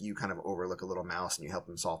play it like you kind of overlook a little mouse and you help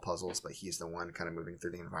him solve puzzles, but he's the one kind of moving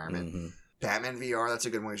through the environment. Mm-hmm. Batman VR, that's a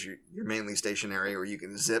good one. You're mainly stationary or you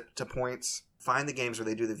can zip to points. Find the games where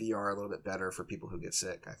they do the VR a little bit better for people who get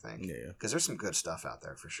sick, I think. Yeah. Because there's some good stuff out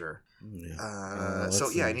there for sure. Yeah.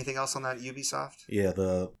 Anything else on that Ubisoft? Yeah,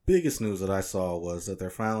 the biggest news that I saw was that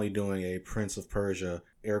they're finally doing a Prince of Persia,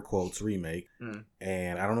 air quotes, remake.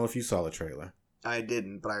 And I don't know if you saw the trailer. I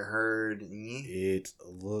didn't, but I heard... It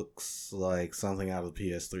looks like something out of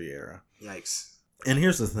the PS3 era. Yikes. And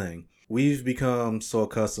here's the thing. We've become so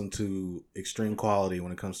accustomed to extreme quality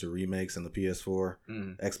when it comes to remakes in the PS4,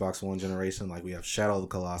 Xbox One generation. Like, we have Shadow of the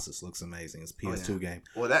Colossus, looks amazing. It's a PS2 game.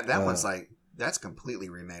 Well, that one's like, that's completely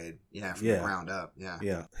remade. Yeah, from the ground up. Yeah.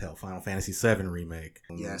 Yeah. Hell, Final Fantasy VII remake.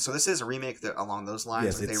 Yeah, so this is a remake along those lines?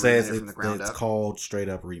 Yes, like it they says from the ground it's up? called straight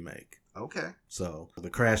up remake. Okay. So the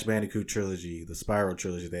Crash Bandicoot trilogy, the Spyro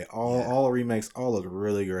trilogy, they all remakes all look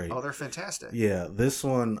really great. Oh, they're fantastic. Yeah, this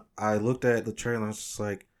one, I looked at the trailer and I was just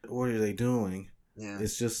like, what are they doing? Yeah.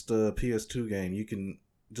 It's just a PS2 game. You can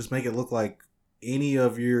just make it look like any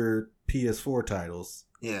of your PS4 titles.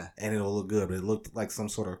 Yeah. And it'll look good. But it looked like some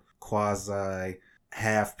sort of quasi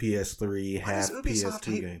half PS3, half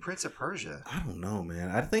PS2 game. Prince of Persia? I don't know, man.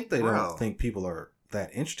 I think they don't think people are that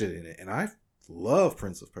interested in it. And I love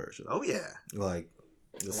Prince of Persia. Oh, yeah. Like,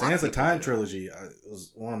 the Sands of Time trilogy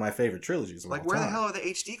was one of my favorite trilogies of all time. Like, where the hell are the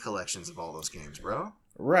HD collections of all those games, bro?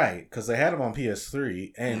 Right, because they had them on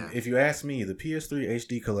PS3. And if you ask me, the PS3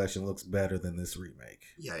 HD collection looks better than this remake.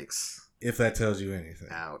 Yikes. If that tells you anything.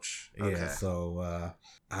 Ouch. Yeah, okay. So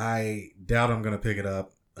I doubt I'm going to pick it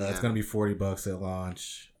up. It's going to be $40 at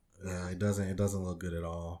launch. It doesn't look good at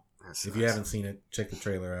all. If you haven't seen it, check the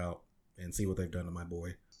trailer out and see what they've done to my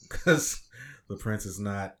boy. Because the Prince is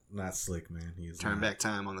not slick, man. Turn back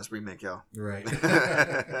time on this remake, yo. Right.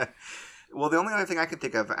 Well, the only other thing I could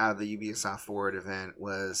think of out of the Ubisoft Forward event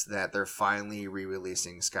was that they're finally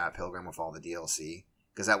re-releasing Scott Pilgrim with all the DLC.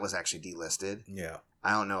 Because that was actually delisted. Yeah.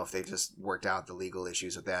 I don't know if they just worked out the legal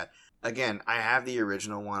issues with that. Again, I have the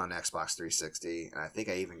original one on Xbox 360. And I think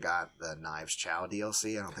I even got the Knives Chow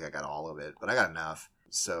DLC. I don't think I got all of it. But I got enough.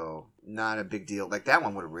 So, not a big deal. Like, that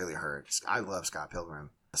one would have really hurt. I love Scott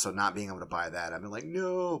Pilgrim. So, not being able to buy that, I've been like,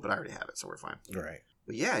 no. But I already have it, so we're fine. Right.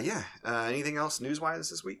 But yeah. Anything else news-wise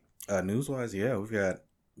this week? News-wise, yeah. We've got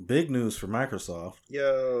big news for Microsoft.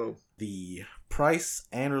 Yo. The price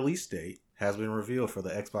and release date has been revealed for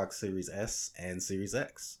the Xbox Series S and Series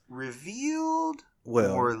X. Revealed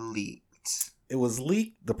or leaked? It was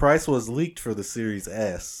leaked. The price was leaked for the Series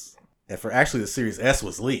S. And the Series S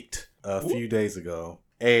was leaked a few days ago.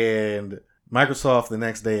 And Microsoft, the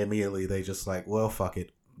next day, immediately, they just like, well, fuck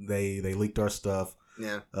it. They leaked our stuff.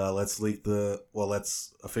 Yeah. Let's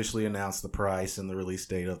officially announce the price and the release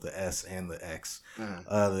date of the S and the X.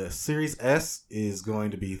 The Series S is going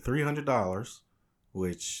to be $300,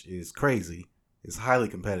 which is crazy. It's highly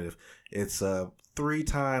competitive. It's 3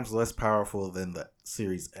 times less powerful than the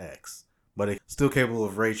Series X, but it's still capable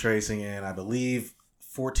of ray tracing, and I believe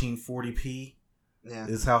 1440p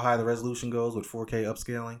is how high the resolution goes with 4K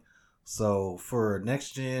upscaling. So for a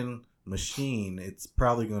next gen machine, it's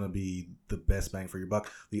probably going to be the best bang for your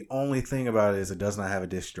buck. The only thing about it is it does not have a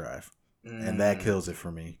disk drive, and that kills it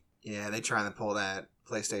for me. Yeah, they trying to pull that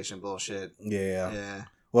PlayStation bullshit. Yeah.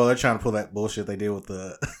 Well, they're trying to pull that bullshit they did with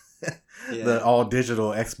the the all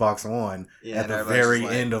digital Xbox One at the very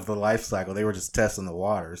end of the life cycle. They were just testing the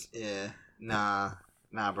waters. Yeah. Nah,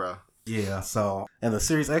 bro. Yeah. So, and the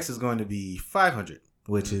Series X is going to be $500,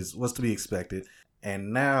 which was to be expected.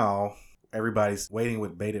 And now everybody's waiting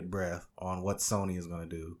with bated breath on what Sony is going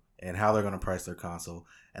to do and how they're going to price their console.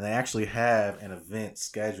 And they actually have an event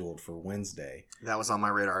scheduled for Wednesday. That was on my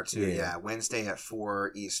radar too. Yeah. Wednesday at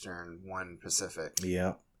 4 Eastern, 1 Pacific.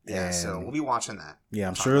 Yep. Yeah, so we'll be watching that. Yeah,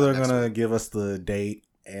 I'm sure they're going to give us the date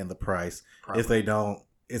and the price. Probably. If they don't,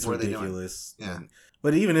 it's ridiculous. Yeah.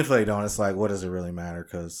 But even if they don't, it's like, what does it really matter?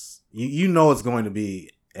 Because you know it's going to be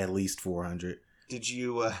at least $400. Did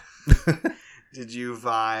you did you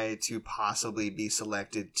vie to possibly be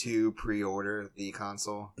selected to pre-order the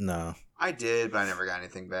console? No. I did, but I never got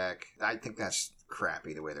anything back. I think that's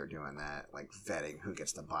crappy the way they're doing that, like vetting who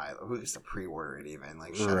gets to buy it, who gets to pre-order it even.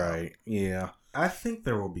 Like, shut up. Yeah. I think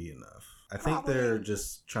there will be enough. I think they're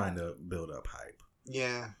just trying to build up hype.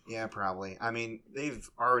 Yeah, probably. I mean, they've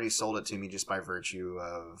already sold it to me just by virtue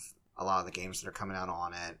of a lot of the games that are coming out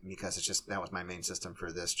on it, because it's just, that was my main system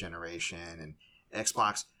for this generation. And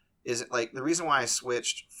Xbox is like, the reason why I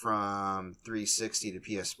switched from 360 to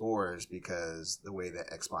PS4 is because the way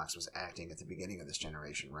that Xbox was acting at the beginning of this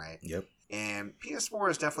generation, right? Yep. And PS4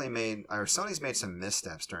 has definitely made, or Sony's made some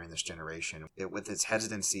missteps during this generation with its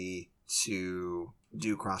hesitancy to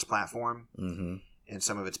do cross-platform. Mm-hmm. In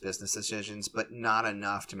some of its business decisions, but not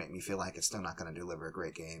enough to make me feel like it's still not going to deliver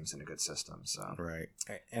great games and a good system. So right,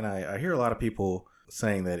 and I hear a lot of people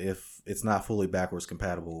saying that if it's not fully backwards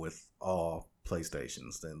compatible with all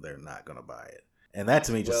PlayStations, then they're not going to buy it. And that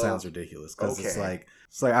to me just sounds ridiculous, because it's like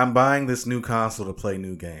I'm buying this new console to play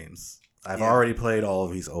new games. I've already played all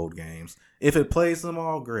of these old games. If it plays them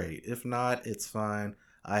all, great. If not, it's fine.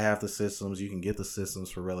 I have the systems. You can get the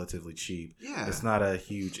systems for relatively cheap. Yeah, it's not a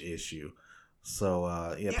huge issue.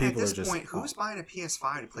 So, people at this are just... point, who's buying a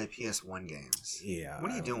PS5 to play PS1 games? Yeah.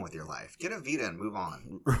 What are you doing with your life? Get a Vita and move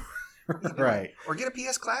on. Right. Or get a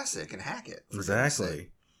PS Classic and hack it.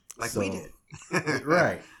 Exactly. Like we did.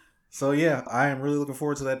 Right. So, yeah, I am really looking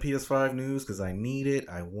forward to that PS5 news, because I need it,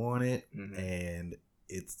 I want it, and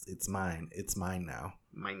it's mine. It's mine now.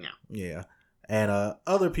 Mine now. Yeah. And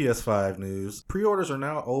other PS5 news, pre-orders are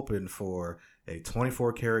now open for a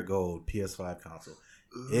 24 karat gold PS5 console.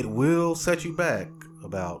 It will set you back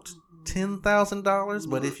about $10,000,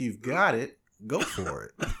 but if you've got it, go for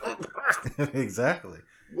it. Exactly.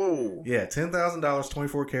 Whoa. Yeah, $10,000,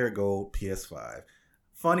 24 karat gold, PS5.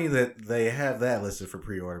 Funny that they have that listed for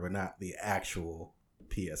pre-order, but not the actual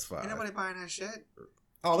PS5. Ain't nobody buying that shit.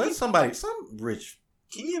 Oh, there's some rich.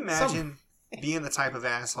 Can you imagine being the type of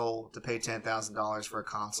asshole to pay $10,000 for a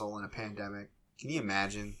console in a pandemic? Can you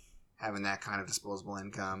imagine having that kind of disposable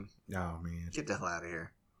income? Oh man, get the hell out of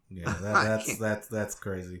here. Yeah, that's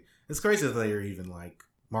crazy. It's crazy that they're even like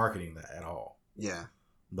marketing that at all. Yeah,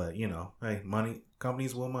 but hey, money,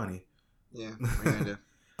 companies will money. Yeah, what are you gonna do?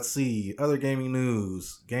 Let's see, other gaming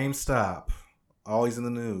news. GameStop, always in the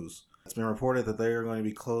news. It's been reported that they are going to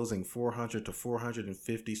be closing 400 to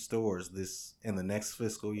 450 stores in the next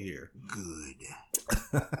fiscal year. Good.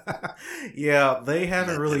 Yeah, they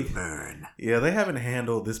haven't burn. Yeah, they haven't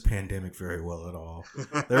handled this pandemic very well at all.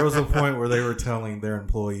 There was a point where they were telling their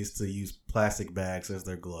employees to use plastic bags as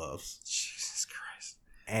their gloves. Jesus Christ.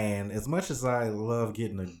 And as much as I love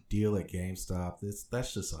getting a deal at GameStop,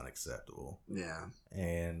 that's just unacceptable. Yeah.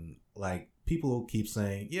 And people keep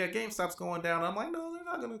saying, yeah, GameStop's going down. I'm like, no, they're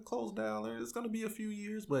not going to close down. It's going to be a few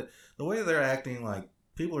years. But the way they're acting,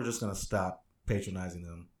 people are just going to stop patronizing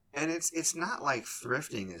them. And it's not like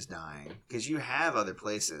thrifting is dying, because you have other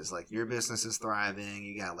places. Like, your business is thriving.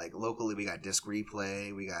 You got, locally, we got Disc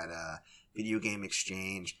Replay. We got Video Game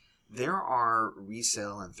Exchange. There are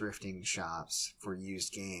resale and thrifting shops for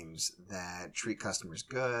used games that treat customers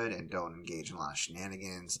good and don't engage in a lot of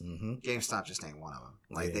shenanigans. Mm-hmm. GameStop just ain't one of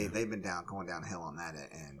them. They've been going downhill on that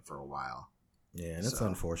end for a while. Yeah, and it's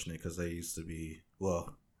unfortunate, because they used to be what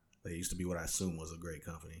I assume was a great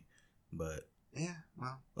company, but yeah,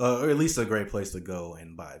 well, or at least a great place to go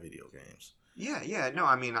and buy video games. Yeah. No,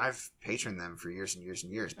 I mean, I've patroned them for years and years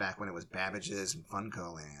and years, back when it was Babbage's and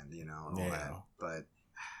Funko Land, and all that. But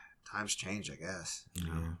times change, I guess.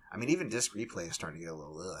 Yeah. I mean, even Disc Replay is starting to get a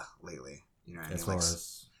little lately. You know what I mean? As far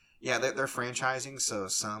as... Yeah, they're franchising, so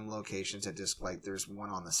some locations at Disc, there's one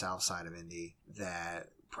on the south side of Indy that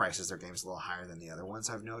prices their games a little higher than the other ones,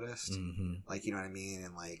 I've noticed. Mm-hmm. You know what I mean?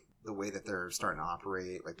 And the way that they're starting to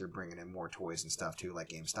operate, they're bringing in more toys and stuff too, like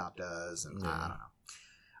GameStop does, and I don't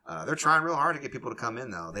know. They're trying real hard to get people to come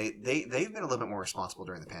in, though. They've been a little bit more responsible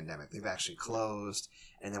during the pandemic. They've actually closed,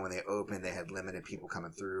 and then when they opened, they had limited people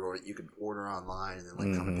coming through, or you could order online and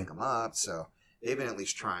then come and pick them up. So they've been at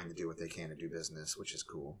least trying to do what they can to do business, which is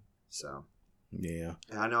cool. So yeah,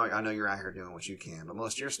 and I know you're out here doing what you can, but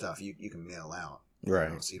most of your stuff you can mail out,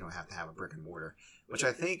 right? So you don't have to have a brick and mortar, which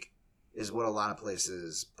I think is what a lot of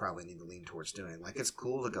places probably need to lean towards doing. It's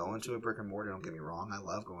cool to go into a brick and mortar, don't get me wrong. I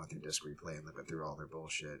love going through Disc Replay and looking through all their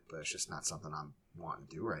bullshit, but it's just not something I'm wanting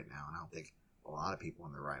to do right now, and I don't think a lot of people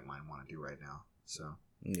in their right mind want to do right now. So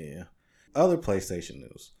yeah. Other PlayStation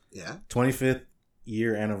news. Yeah. 25th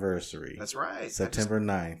year anniversary. That's right. September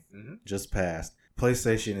 9th. Just passed.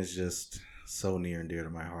 PlayStation is just so near and dear to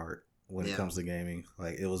my heart when it comes to gaming.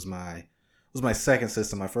 It was my second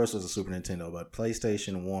system. My first was a Super Nintendo, but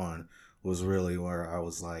PlayStation 1 was really where I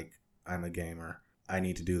was like, I'm a gamer. I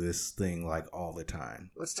need to do this thing all the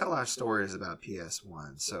time. Let's tell our stories about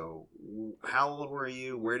PS1. So, how old were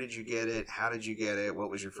you? Where did you get it? How did you get it?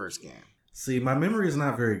 What was your first game? See, my memory is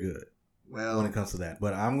not very good when it comes to that.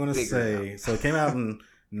 But I'm going to say, so it came out in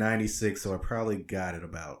 96, so I probably got it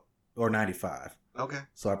or 95. Okay.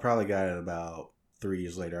 So I probably got it about 3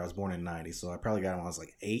 years later. I was born in 90, so I probably got it when I was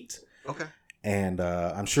like 8. Okay. And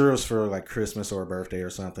I'm sure it was for like Christmas or a birthday or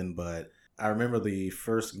something, but I remember the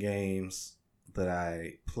first games that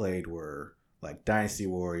I played were like Dynasty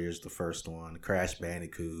Warriors, the first one, Crash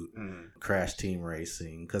Bandicoot, Crash Team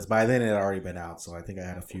Racing, because by then it had already been out, so I think I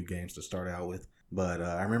had a few games to start out with. But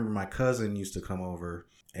I remember my cousin used to come over,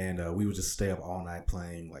 and we would just stay up all night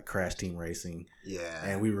playing like Crash Team Racing. Yeah,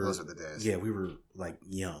 and those are the days. Yeah, we were like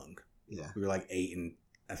young. Yeah, we were like 8, and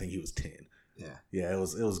I think he was 10. Yeah, it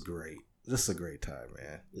was great. Just a great time,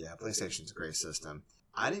 man. Yeah, PlayStation's a great system.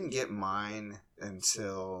 I didn't get mine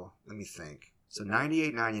until, let me think. So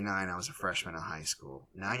 98, 99, I was a freshman in high school.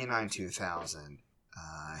 99, 2000,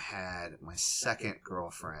 I had my second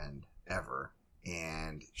girlfriend ever.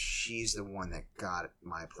 And she's the one that got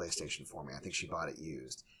my PlayStation for me. I think she bought it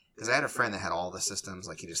used. Because I had a friend that had all the systems.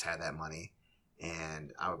 Like, he just had that money.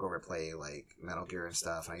 And I would go over and play, like, Metal Gear and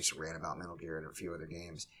stuff. And I used to rant about Metal Gear and a few other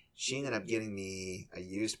games. She ended up getting me a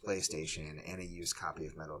used PlayStation and a used copy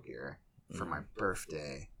of Metal Gear for my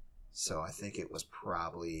birthday. So I think it was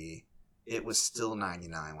probably... It was still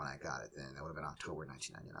 99 when I got it then. That would have been October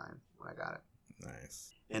 1999 when I got it.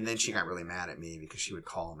 Nice. And then she got really mad at me because she would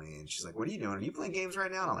call me and she's like, "What are you doing? Are you playing games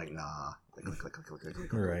right now?" And I'm like, "Nah."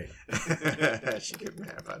 Click. Right. She get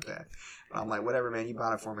mad about that. But I'm like, "Whatever, man. You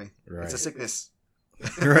bought it for me. Right. It's a sickness."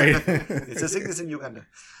 Right. It's a sickness in Uganda.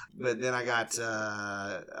 But then I got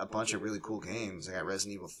a bunch of really cool games. I got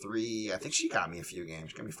Resident Evil 3. I think she got me a few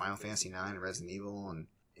games. She got me Final Fantasy 9 and Resident Evil.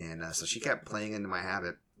 And so she kept playing into my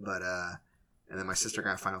habit. But and then my sister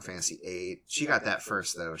got Final Fantasy 8. She got that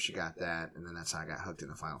first, though. She got that, and then that's how I got hooked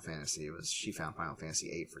into Final Fantasy. She found Final Fantasy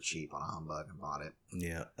 8 for cheap on a humbug and bought it.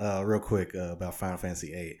 Yeah. Real quick about Final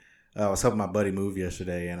Fantasy 8. I was helping my buddy move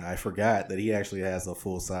yesterday, and I forgot that he actually has a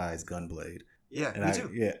full-size Gunblade. Yeah, and me too.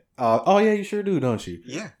 Yeah. Oh, yeah, you sure do, don't you?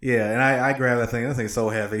 Yeah. Yeah, and I grabbed that thing. That thing's so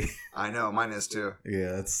heavy. I know, mine is too.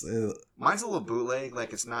 Yeah, mine's a little bootleg.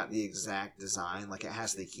 Like, it's not the exact design. Like, it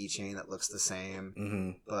has the keychain that looks the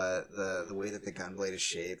same, but the way that the Gunblade is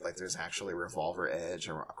shaped, like, there's actually a revolver edge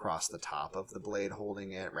across the top of the blade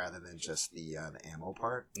holding it, rather than just the ammo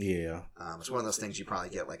part. Yeah. It's one of those things you probably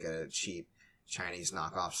get like a cheap Chinese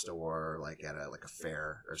knockoff store, like at a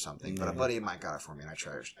fair or something. But a buddy of mine got it for me, and I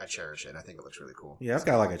cherish it. I think it looks really cool. Yeah, I've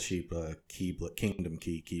got like a cheap Kingdom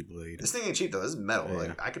Keyblade. This thing ain't cheap though. This is metal. Yeah.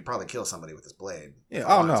 Like, I could probably kill somebody with this blade. Yeah.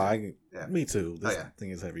 Oh no, me too. This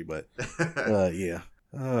thing is heavy, but yeah.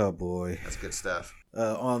 Oh boy, that's good stuff.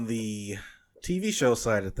 On the TV show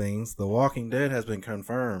side of things, The Walking Dead has been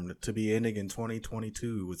confirmed to be ending in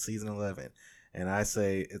 2022 with season 11, and I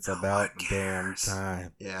say it's about damn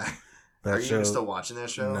time. Yeah. Are you even still watching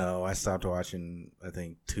that show? No, I stopped watching, I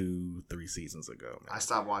think, 2-3 seasons ago. Man. I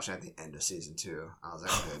stopped watching at the end of season 2. I was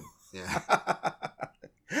like, good.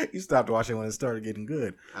 Yeah. You stopped watching when it started getting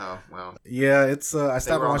good. Oh, well. Yeah, it's I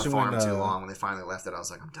stopped watching when too long. When they finally left it, I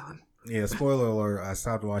was like, I'm done. Yeah, spoiler alert, I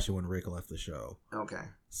stopped watching when Rick left the show. Okay.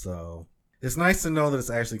 So, it's nice to know that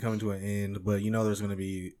it's actually coming to an end, but there's going to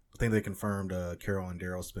be, I think they confirmed Carol and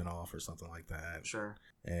Daryl spinoff or something like that. Sure.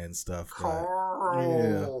 And stuff.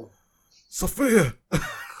 Carl. Yeah. Sophia!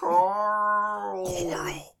 Carl!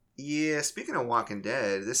 Yeah, speaking of Walking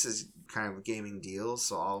Dead, this is kind of a gaming deal,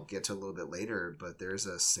 so I'll get to a little bit later, but there's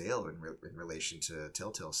a sale in relation to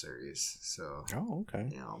Telltale series, so... Oh, okay.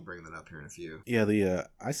 Yeah, I'll bring that up here in a few. Yeah,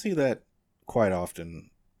 I see that quite often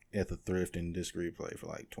at the thrift and disc replay for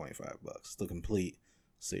like $25, the complete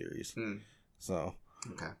series. So...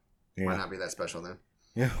 Okay. Yeah. Might not be that special then.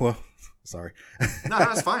 Yeah, well, sorry. No,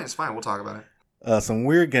 it's fine, we'll talk about it. Some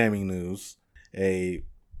weird gaming news. A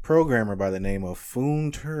programmer by the name of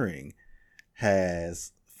Foon Turing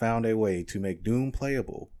has found a way to make Doom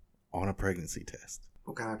playable on a pregnancy test.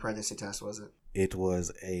 What kind of pregnancy test was it? It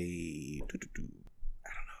was I don't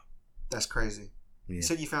know. That's crazy. Yeah. You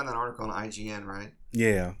said you found that article on IGN, right?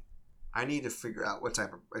 Yeah. I need to figure out what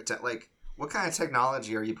type of... what kind of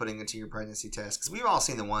technology are you putting into your pregnancy test? Because we've all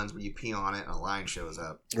seen the ones where you pee on it and a line shows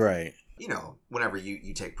up. Right. Whenever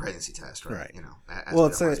you take pregnancy test, right? Right. Well,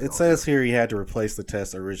 it says here he had to replace the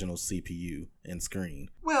test's original CPU and screen.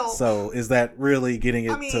 Well... So, is that really getting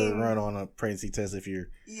it to run on a pregnancy test if you're...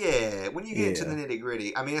 Yeah, when you get into the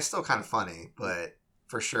nitty-gritty, I mean, it's still kind of funny, but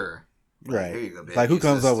for sure. Right. Here you go, baby. Like, who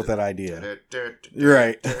comes up with that idea?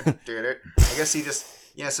 Right. I guess he just...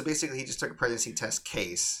 Yeah, so basically he just took a pregnancy test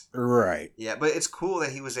case. Right. Yeah, but it's cool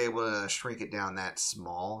that he was able to shrink it down that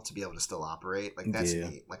small to be able to still operate. Like, that's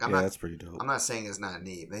neat. Like, that's pretty dope. I'm not saying it's not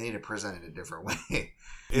neat. They need to present it a different way.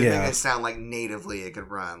 It sound like natively it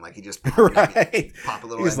could run. Like, he just pop a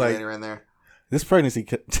little emulator in there. This pregnancy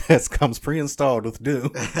test comes pre-installed with Doom.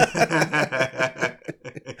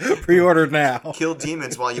 Pre-order now. Kill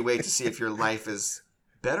demons while you wait to see if your life is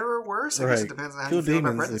better or worse. I guess it depends on how you feel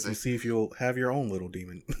about pregnancy. If you see if you'll have your own little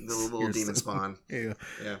demon. The little demon spawn. Yeah.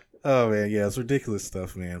 Yeah. Oh, man. Yeah, it's ridiculous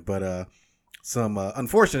stuff, man. But some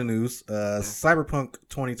unfortunate news. Cyberpunk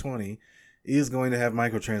 2020 is going to have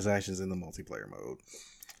microtransactions in the multiplayer mode.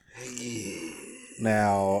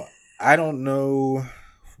 Now, I don't know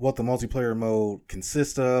what the multiplayer mode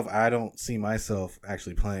consists of. I don't see myself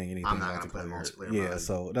actually playing anything I'm not multiplayer. Play multiplayer yeah, mode.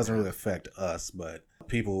 So it doesn't really affect us, but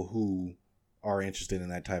people who are interested in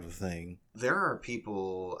that type of thing. There are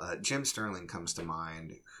people, Jim Sterling comes to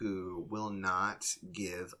mind, who will not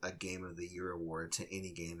give a Game of the Year award to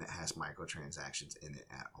any game that has microtransactions in it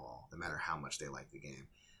at all, no matter how much they like the game.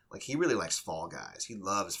 Like, he really likes Fall Guys. He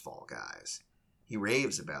loves Fall Guys. He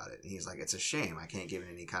raves about it. He's like, it's a shame I can't give it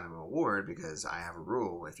any kind of award because I have a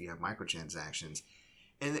rule if you have microtransactions.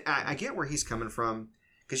 And I get where he's coming from.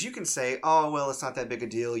 Because you can say, oh, well, it's not that big a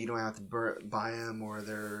deal. You don't have to buy them or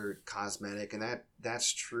they're cosmetic. And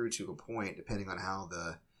that's true to a point, depending on how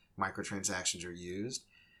the microtransactions are used.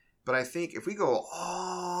 But I think if we go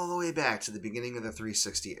all the way back to the beginning of the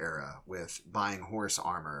 360 era with buying horse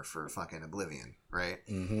armor for fucking Oblivion, right?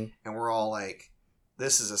 Mm-hmm. And we're all like,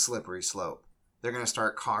 this is a slippery slope. They're going to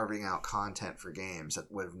start carving out content for games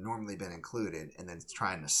that would have normally been included and then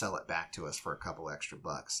trying to sell it back to us for a couple extra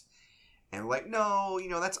bucks. And we're like, no,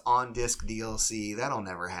 that's on-disc DLC. That'll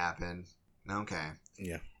never happen. Okay.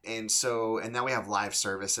 Yeah. And now we have live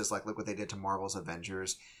services. Like, look what they did to Marvel's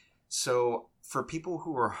Avengers. So for people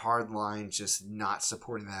who are hardline just not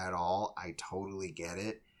supporting that at all, I totally get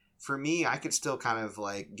it. For me, I could still kind of,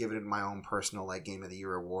 like, give it my own personal, like, Game of the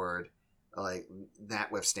Year award, like,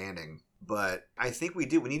 that withstanding. But I think we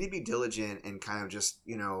do. We need to be diligent and kind of just,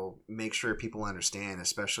 make sure people understand,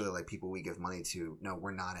 especially, like, people we give money to. No,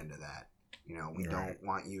 we're not into that. We don't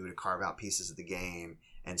want you to carve out pieces of the game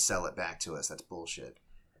and sell it back to us. That's bullshit.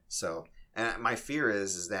 So, and my fear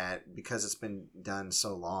is that because it's been done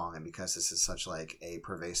so long and because this is such like a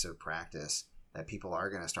pervasive practice that people are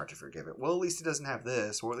going to start to forgive it. Well, at least it doesn't have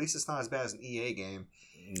this, or at least it's not as bad as an EA game.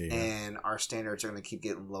 Yeah. And our standards are going to keep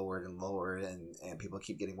getting lowered and lowered and people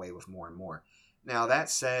keep getting away with more and more. Now, that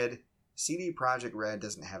said, CD Projekt Red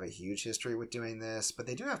doesn't have a huge history with doing this, but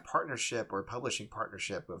they do have partnership or publishing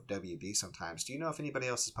partnership with WB sometimes. Do you know if anybody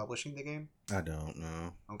else is publishing the game? I don't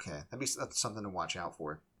know. Okay, that's something to watch out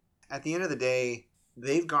for. At the end of the day,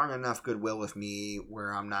 they've garnered enough goodwill with me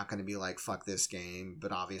where I'm not going to be like, fuck this game,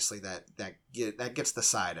 but obviously that gets the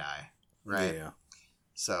side eye, right? Yeah.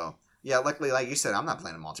 So, yeah, luckily, like you said, I'm not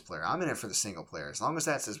playing a multiplayer. I'm in it for the single player. As long as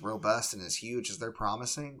that's as robust and as huge as they're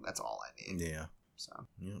promising, that's all I need. Yeah. So.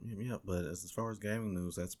 Yep. But as far as gaming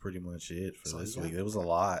news, that's pretty much it for this week. It was a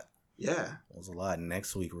lot. Yeah. It was a lot.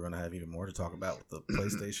 Next week, we're going to have even more to talk about with the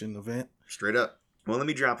PlayStation event. Straight up. Well, let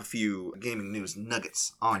me drop a few gaming news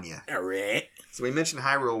nuggets on you. All right. So we mentioned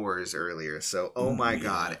Hyrule Warriors earlier. So, oh my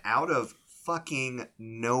God, out of fucking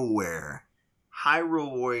nowhere,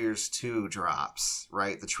 Hyrule Warriors 2 drops,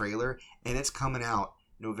 right? The trailer, and it's coming out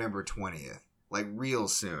November 20th, like real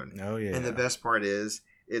soon. Oh, yeah. And the best part is,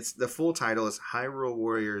 the full title is Hyrule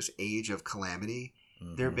Warriors Age of Calamity.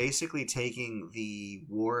 Mm-hmm. They're basically taking the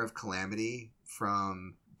War of Calamity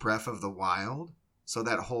from Breath of the Wild. So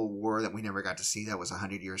that whole war that we never got to see, that was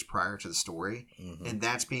 100 years prior to the story. Mm-hmm. And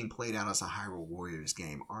that's being played out as a Hyrule Warriors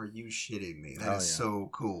game. Are you shitting me? That is so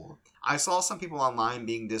cool. I saw some people online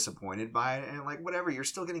being disappointed by it. And like, whatever, you're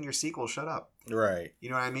still getting your sequel. Shut up. Right. You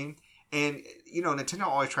know what I mean? And, Nintendo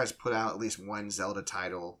always tries to put out at least one Zelda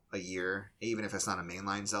title a year, even if it's not a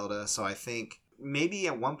mainline Zelda. So I think maybe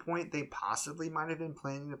at one point they possibly might have been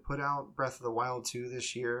planning to put out Breath of the Wild 2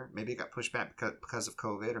 this year. Maybe it got pushed back because of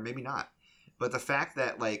COVID, or maybe not. But the fact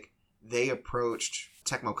that, like, they approached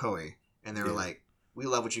Tecmo Koei and they were like, we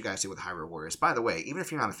love what you guys did with Hyrule Warriors. By the way, even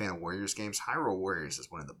if you're not a fan of Warriors games, Hyrule Warriors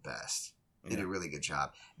is one of the best. They did a really good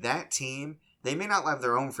job. That team... They may not love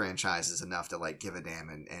their own franchises enough to like give a damn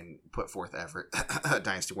and put forth effort.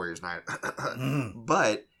 Dynasty Warriors 9.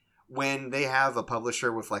 But when they have a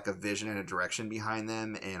publisher with like a vision and a direction behind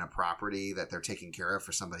them and a property that they're taking care of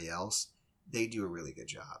for somebody else, they do a really good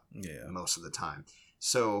job. Yeah. Most of the time.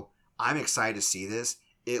 So I'm excited to see this.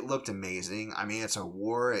 It looked amazing. I mean, it's a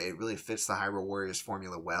war. It really fits the Hyrule Warriors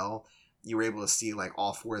formula well. You were able to see like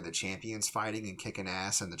all four of the champions fighting and kicking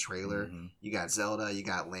ass in the trailer. Mm-hmm. You got Zelda, you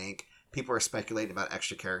got Link. People are speculating about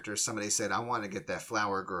extra characters. Somebody said, I want to get that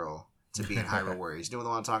flower girl to be in Hyrule Warriors. You know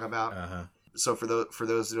what I'm talking about? Uh-huh. So for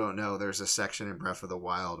those who don't know, there's a section in Breath of the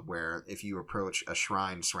Wild where if you approach a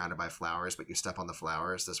shrine surrounded by flowers, but you step on the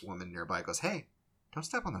flowers, this woman nearby goes, hey, don't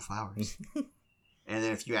step on the flowers. And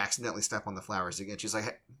then if you accidentally step on the flowers again, she's like,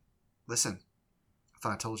 hey, listen, I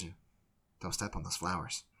thought I told you. Don't step on those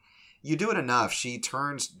flowers. You do it enough, she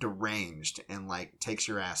turns deranged and like takes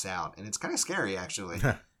your ass out. And it's kind of scary, actually.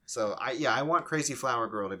 So, I want Crazy Flower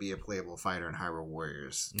Girl to be a playable fighter in Hyrule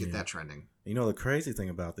Warriors. Get that trending. You know, the crazy thing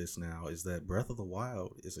about this now is that Breath of the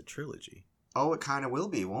Wild is a trilogy. Oh, it kind of will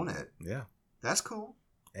be, won't it? Yeah. That's cool.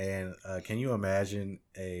 And can you imagine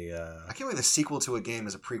a... I can't believe the sequel to a game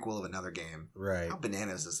is a prequel of another game. Right. How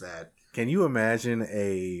bananas is that? Can you imagine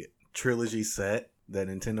a trilogy set that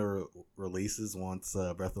Nintendo releases once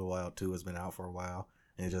Breath of the Wild 2 has been out for a while?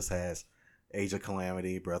 And it just has Age of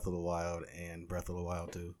Calamity, Breath of the Wild, and Breath of the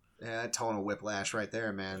Wild 2. Yeah, tonal whiplash right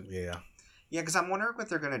there, man. Yeah. Yeah, because I'm wondering what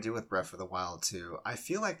they're going to do with Breath of the Wild 2. I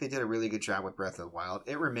feel like they did a really good job with Breath of the Wild.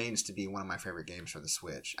 It remains to be one of my favorite games for the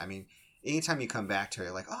Switch. I mean, anytime you come back to it,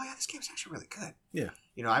 you're like, oh yeah, this game's actually really good. Yeah.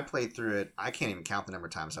 You know, I played through it. I can't even count the number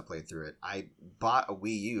of times I played through it. I bought a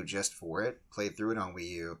Wii U just for it, played through it on Wii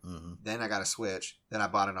U. Mm-hmm. Then I got a Switch. Then I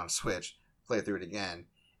bought it on Switch, played through it again.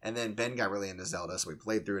 And then Ben got really into Zelda, so we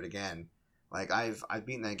played through it again. Like, I've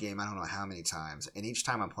beaten that game I don't know how many times. And each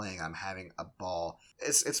time I'm playing, I'm having a ball.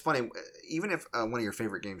 It's funny. Even if one of your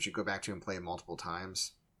favorite games you go back to and play multiple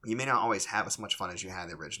times, you may not always have as much fun as you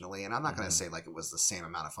had originally. And I'm not going to say like it was the same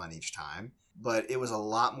amount of fun each time. But it was a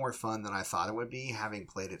lot more fun than I thought it would be, having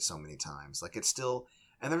played it so many times. Like, it's still...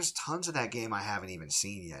 And there's tons of that game I haven't even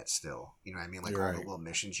seen yet still. You know what I mean? Like, all the little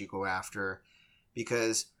missions you go after.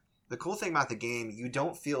 Because the cool thing about the game, you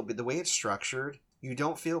don't feel... The way it's structured, you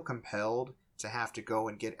don't feel compelled to have to go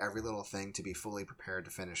and get every little thing to be fully prepared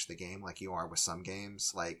to finish the game like you are with some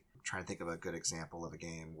games. Like, I'm trying to think of a good example of a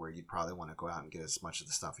game where you'd probably want to go out and get as much of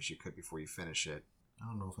the stuff as you could before you finish it. I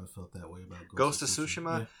don't know if I felt that way about Ghost of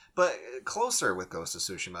Tsushima. Yeah. But closer with Ghost of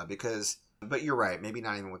Tsushima because... But you're right, maybe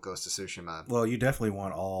not even with Ghost of Tsushima. Well, you definitely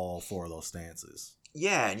want all 4 of those stances.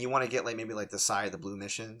 Yeah, and you want to get like maybe like the side of the blue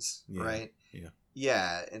missions, right? Yeah.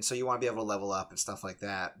 Yeah, and so you want to be able to level up and stuff like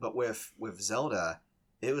that. But with Zelda...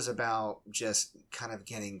 It was about just kind of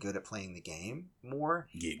getting good at playing the game more.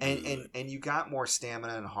 And you got more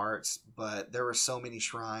stamina and hearts, but there were so many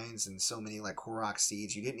shrines and so many like Korok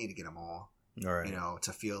seeds, you didn't need to get them all. Right. You know,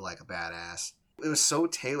 to feel like a badass. It was so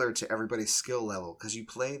tailored to everybody's skill level because you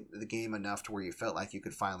played the game enough to where you felt like you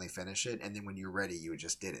could finally finish it, and then when you're ready, you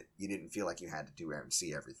just did it. You didn't feel like you had to do and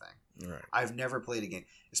see everything. Right. I've never played a game,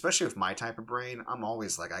 especially with my type of brain. I'm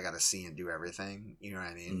always like, I got to see and do everything. You know what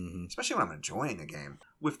I mean? Mm-hmm. Especially when I'm enjoying a game.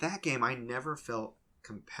 With that game, I never felt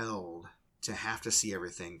compelled to have to see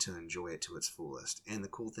everything to enjoy it to its fullest. And the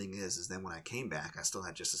cool thing is then when I came back, I still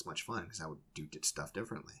had just as much fun because I would do stuff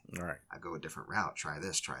differently. All right. I go a different route, try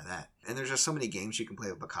this, try that. And there's just so many games you can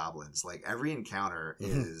play with Bokoblins. Like, every encounter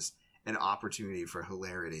is an opportunity for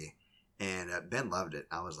hilarity. And Ben loved it.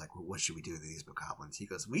 I was like, well, what should we do with these Bokoblins? He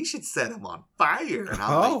goes, we should set them on fire. And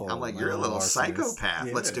I'm like, you're a little psychopath.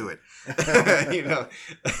 Yeah. Let's do it. You know?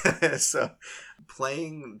 So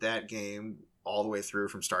playing that game all the way through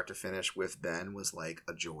from start to finish with Ben was like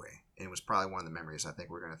a joy. And it was probably one of the memories I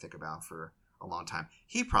think we're going to think about for a long time.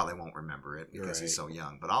 He probably won't remember it because he's so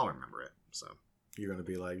young, but I'll remember it. So you're going to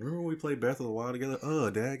be like, remember when we played Breath of the Wild together?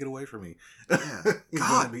 Oh, Dad, get away from me. Yeah.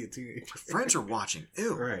 God, be a teenager. Friends are watching.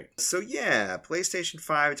 Ew. Right. So yeah, PlayStation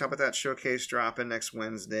 5, we talk about that showcase dropping next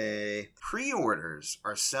Wednesday. Pre-orders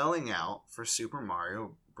are selling out for Super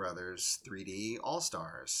Mario Brothers 3D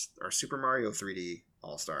All-Stars. Or Super Mario 3D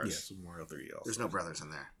All-Stars. Yeah, Super Mario 3D All-Stars. There's no brothers in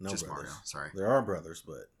there. No just brothers. Mario. Sorry. There are brothers,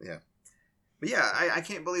 but... Yeah. But yeah, I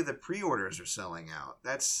can't believe the pre-orders are selling out.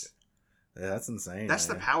 That's insane. That's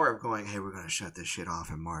the power of going, hey, we're going to shut this shit off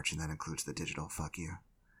in March, and that includes the digital fuck you.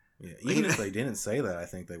 Yeah, even if they didn't say that, I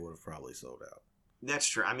think they would have probably sold out. That's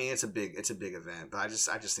true. I mean, it's a big event, but I just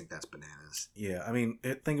think that's bananas. Yeah, I mean,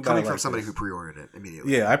 think about coming it from like somebody this. who pre-ordered it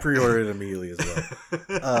immediately. Yeah, I pre-ordered it immediately as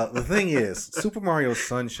well. The thing is, Super Mario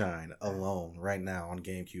Sunshine alone right now on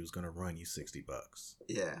GameCube is going to run you $60.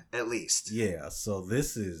 Yeah, at least. Yeah, so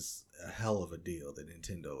this is a hell of a deal that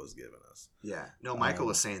Nintendo has given us. Yeah, no, Michael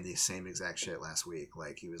was saying the same exact shit last week.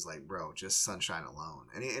 Like, he was like, "Bro, just Sunshine alone,"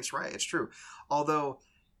 and it's right, it's true. Although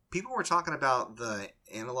people were talking about the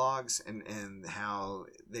analogs and how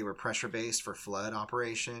they were pressure based for FLUDD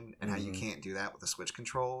operation and how you can't do that with the Switch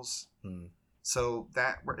controls. So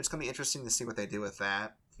that it's going to be interesting to see what they do with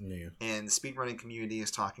that. Yeah. And the speedrunning community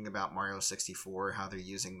is talking about Mario 64, how they're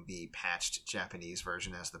using the patched Japanese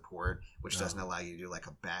version as the port, which doesn't allow you to do like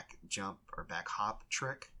a back jump or back hop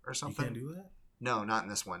trick or something. You can't do that? No, not in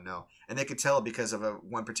this one, no. And they could tell because of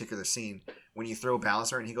one particular scene. When you throw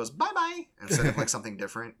Bowser and he goes, bye-bye, instead of like something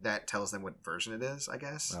different, that tells them what version it is, I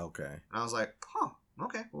guess. Okay. And I was like, huh,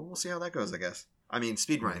 okay. Well, we'll see how that goes, I guess. I mean,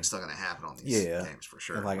 speedrunning's still going to happen on these games for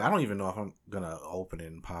sure. And like, I don't even know if I'm going to open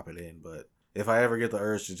it and pop it in, but if I ever get the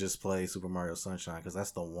urge to just play Super Mario Sunshine, because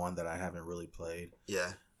that's the one that I haven't really played,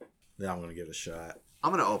 then I'm going to give it a shot.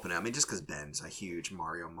 I'm going to open it. I mean, just because Ben's a huge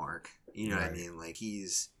Mario mark. You know what I mean? Like,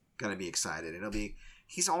 he's going to be excited.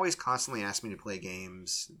 He's always constantly asked me to play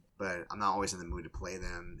games, but I'm not always in the mood to play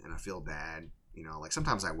them, and I feel bad. You know, like,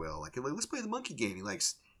 sometimes I will. Like, let's play the monkey game. He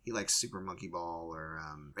likes Super Monkey Ball or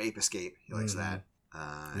Ape Escape. He likes that.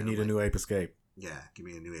 You need a new Ape Escape. Yeah, give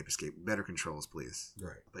me a new Ape Escape. Better controls, please.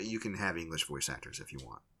 Right. But you can have English voice actors if you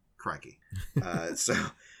want. Crikey. So,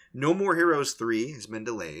 No More Heroes 3 has been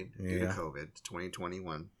delayed due to COVID to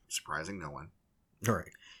 2021. Surprising no one. All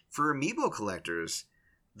right. For Amiibo collectors,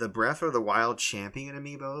 the Breath of the Wild champion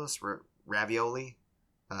Amiibos, Ravioli,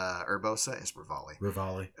 Urbosa, is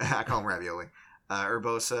Rivali. I call him Ravioli.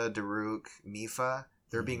 Urbosa, Daruk, Mifa,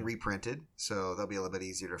 they're being reprinted, so they'll be a little bit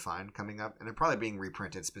easier to find coming up. And they're probably being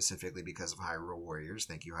reprinted specifically because of Hyrule Warriors.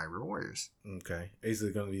 Thank you, Hyrule Warriors. Okay. Is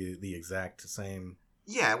it going to be the exact same?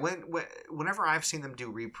 Yeah, whenever I've seen them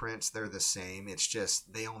do reprints, they're the same. It's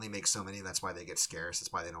just they only make so many. That's why they get scarce.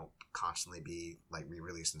 That's why they don't constantly be like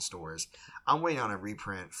re-released in stores. I'm waiting on a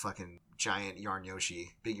reprint fucking giant Yarn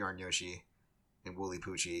Yoshi, big Yarn Yoshi, and Wooly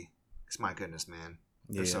Poochie. Because my goodness, man.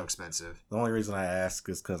 They're so expensive. The only reason I ask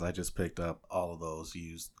is because I just picked up all of those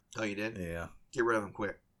used. Oh, you did? Yeah. Get rid of them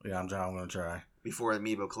quick. Yeah, I'm going to try. Before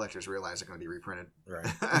Amiibo collectors realize they're going to be reprinted.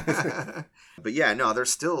 Right. But yeah, no, they're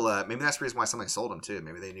still... maybe that's the reason why somebody sold them, too.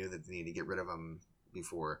 Maybe they knew that they needed to get rid of them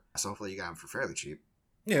before. So hopefully you got them for fairly cheap.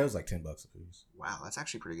 Yeah, it was like $10 a piece. Wow, that's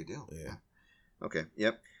actually a pretty good deal. Yeah. Okay,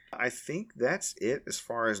 yep. I think that's it as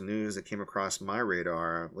far as news that came across my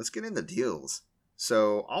radar. Let's get into deals.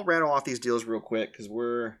 So I'll rattle off these deals real quick because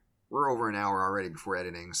we're over an hour already before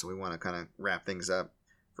editing, so we want to kind of wrap things up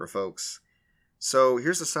for folks. So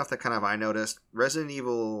here's the stuff that kind of I noticed. Resident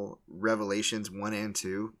Evil Revelations 1 and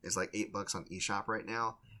 2 is like $8 on eShop right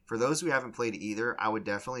now. For those who haven't played either, I would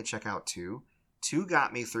definitely check out 2. 2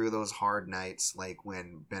 got me through those hard nights like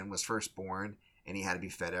when Ben was first born and he had to be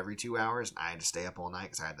fed every 2 hours and I had to stay up all night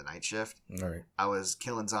because I had the night shift. All right. I was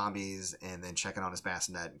killing zombies and then checking on his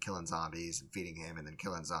bassinet and killing zombies and feeding him and then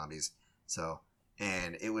killing zombies.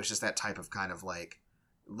 And it was just that type of kind of like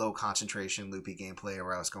low concentration loopy gameplay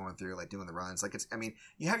where I was going through like doing the runs. Like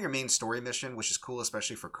you have your main story mission, which is cool,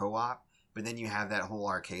 especially for co-op, but then you have that whole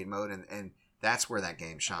arcade mode and that's where that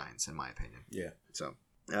game shines in my opinion. Yeah. So,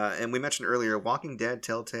 and we mentioned earlier, Walking Dead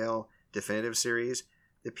Telltale Definitive Series,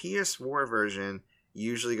 the PS4 version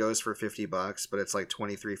usually goes for $50, but it's like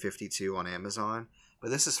 $23.52 on Amazon.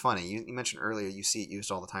 But this is funny. You mentioned earlier you see it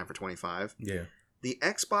used all the time for $25. Yeah. The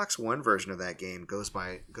Xbox One version of that game goes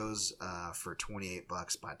for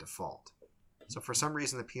 $28 by default. So for some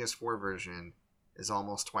reason, the PS4 version is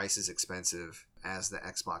almost twice as expensive as the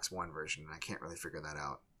Xbox One version, and I can't really figure that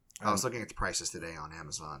out. I was looking at the prices today on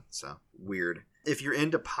Amazon, so weird. If you're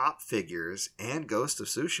into Pop figures and Ghost of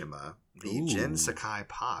Tsushima, the Jin Sakai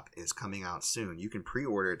Pop is coming out soon. You can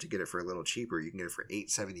pre-order it to get it for a little cheaper. You can get it for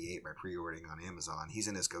 $8.78 by pre-ordering on Amazon. He's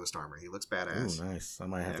in his ghost armor. He looks badass. Oh, nice. I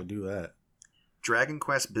might have to do that. Dragon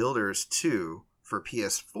Quest Builders 2 for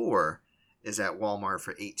PS4 is at Walmart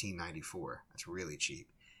for $18.94. That's really cheap.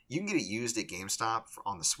 You can get it used at GameStop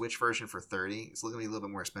on the Switch version for $30. It's looking to be a little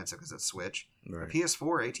bit more expensive because it's Switch. Right.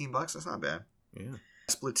 PS4, $18. That's not bad. Yeah.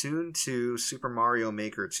 Splatoon 2, Super Mario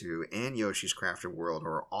Maker 2, and Yoshi's Crafted World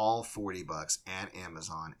are all $40 at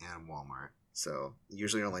Amazon and Walmart. So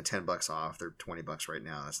usually only $10 off. They're $20 right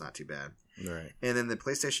now. That's not too bad. Right. And then the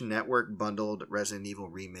PlayStation Network bundled Resident Evil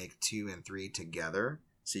Remake 2 and 3 together,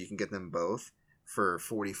 so you can get them both for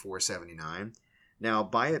 $44.79. Now,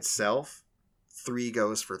 by itself, 3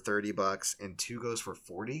 goes for $30 and 2 goes for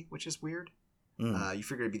 $40, which is weird. You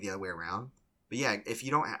figure it'd be the other way around. But yeah, if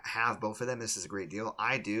you don't have both of them, this is a great deal.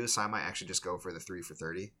 I do, so I might actually just go for the 3 for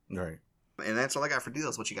 $30. Right. And that's all I got for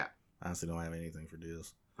deals. What you got? I honestly don't have anything for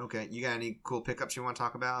deals. Okay, you got any cool pickups you want to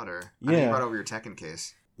talk about? Or yeah. I know you brought over your Tekken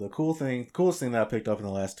case. The coolest thing that I picked up in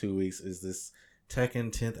the last 2 weeks is this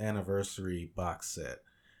Tekken 10th Anniversary box set.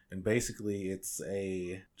 And basically it's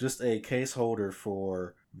just a case holder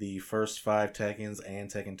for the first 5 Tekkens and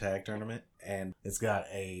Tekken Tag Tournament. And it's got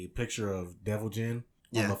a picture of Devil Jin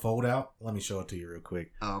on the fold out. Let me show it to you real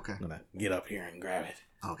quick. Oh, okay. I'm gonna get up here and grab it.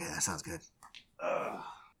 Okay, that sounds good.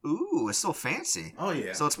 Ooh, it's so fancy. Oh,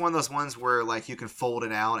 yeah. So it's one of those ones where like you can fold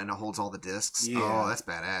it out and it holds all the discs. Yeah. Oh, that's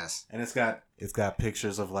badass. And it's got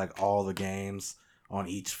pictures of like all the games on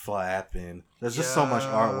each flap, and there's just so much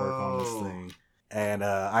artwork on this thing. And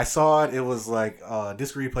I saw it. It was like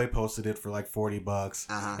Disc Replay posted it for like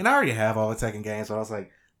 $40, and I already have all the Tekken games. So I was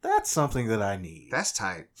like, that's something that I need. That's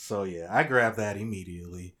tight. So yeah, I grabbed that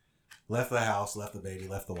immediately. Left the house, left the baby,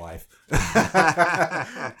 left the wife.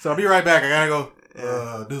 So I'll be right back. I gotta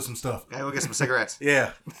go do some stuff. Gotta go get some cigarettes.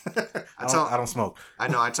 Yeah. I don't smoke. I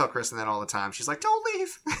know. I tell Kristen that all the time. She's like, "Don't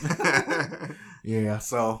leave." Yeah.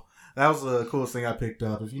 So that was the coolest thing I picked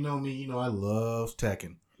up. If you know me, you know I love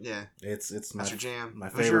Tekken. Yeah. It's my, that's your jam. My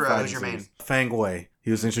favorite. Who's your main? Fang Wei.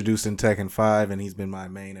 He was introduced in Tekken 5, and he's been my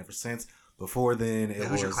main ever since. Before then,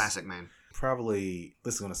 who's your classic main? Probably,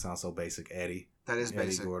 this is gonna sound so basic, Eddie. That is Eddie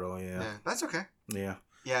basic. Gordo, yeah. That's okay. Yeah.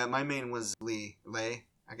 Yeah, my main was Lei.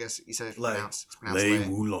 I guess you said it's Lei. pronounced Lei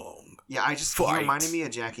Wulong. Yeah, he reminded me of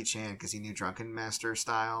Jackie Chan because he knew Drunken Master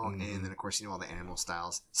style, and then of course he knew all the animal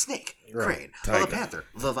styles: snake, crane, the panther,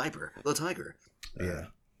 the viper, the tiger. Yeah.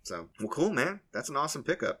 So, well, cool, man. That's an awesome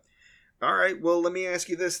pickup. All right, well, let me ask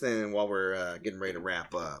you this then while we're getting ready to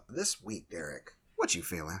wrap up. This week, Derek, what you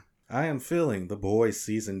feeling? I am feeling The Boys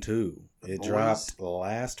Season 2. It dropped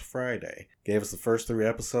last Friday. Gave us the first 3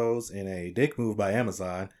 episodes in a dick move by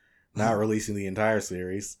Amazon, not releasing the entire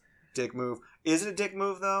series. Dick move. Is it a dick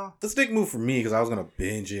move, though? It's a dick move for me because I was going to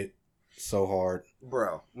binge it so hard.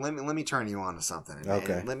 Bro, let me turn you on to something.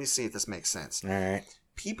 Okay. And let me see if this makes sense. All right.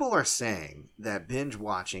 People are saying that binge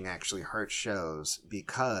watching actually hurts shows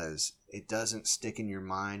because it doesn't stick in your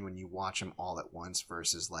mind when you watch them all at once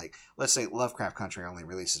versus, like, let's say Lovecraft Country only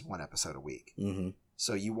releases 1 episode a week. Mm-hmm.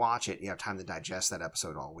 So you watch it, you have time to digest that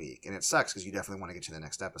episode all week. And it sucks because you definitely want to get to the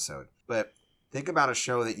next episode. But think about a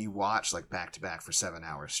show that you watch, like, back-to-back for 7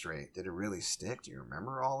 hours straight. Did it really stick? Do you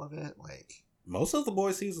remember all of it? Like, most of The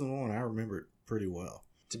Boys Season 1, I remember it pretty well.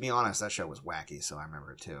 To be honest, that show was wacky, so I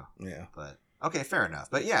remember it too. Yeah. But okay, fair enough.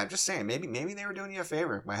 But yeah, just saying, maybe they were doing you a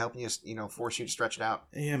favor by helping you, force you to stretch it out.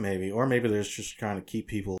 Yeah, maybe. Or maybe they're just trying to keep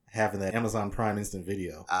people having that Amazon Prime instant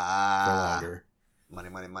video for longer. Money.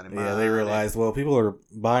 Yeah, they realized, well, people are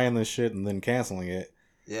buying this shit and then canceling it.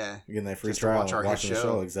 Yeah. Getting that free just trial and watching the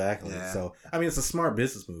show. Exactly. Yeah. So, I mean, it's a smart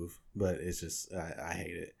business move, but it's just, I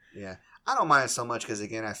hate it. Yeah. I don't mind it so much because,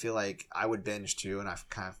 again, I feel like I would binge too, and I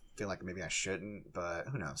kind of feel like maybe I shouldn't, but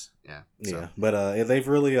who knows? Yeah. So. Yeah. But they've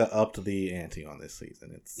really upped the ante on this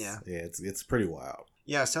season. It's pretty wild.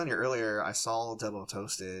 Yeah, I was telling you earlier, I saw Double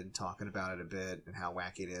Toasted talking about it a bit and how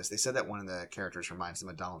wacky it is. They said that one of the characters reminds them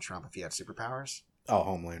of Donald Trump if he had superpowers. Oh,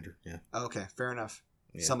 Homelander, yeah. Okay, fair enough.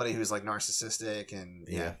 Yeah. Somebody who's like narcissistic and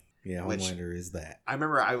yeah, Homelander is that. I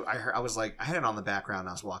remember I heard, I was like, I had it on the background and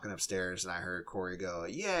I was walking upstairs and I heard Corey go,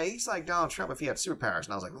 "Yeah, he's like Donald Trump if he had superpowers."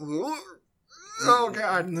 And I was like, "Oh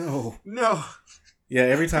God, no." Yeah,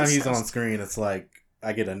 every time he's on screen, it's like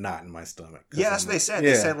I get a knot in my stomach. Yeah, that's what they said.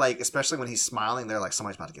 Yeah. They said, like, especially when he's smiling, they're like,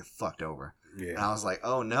 somebody's about to get fucked over. Yeah. And I was like,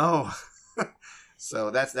 oh no.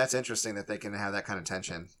 So that's interesting that they can have that kind of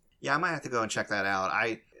tension. Yeah, I might have to go and check that out.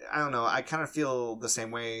 I don't know. I kind of feel the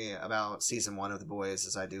same way about season 1 of The Boys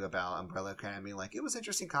as I do about Umbrella Academy. Like, it was an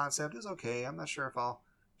interesting concept. It was okay. I'm not sure if I'll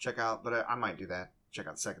check out, but I might do that. Check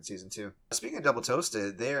out the second season too. Speaking of Double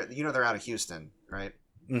Toasted, they're out of Houston, right?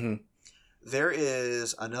 Mm-hmm. There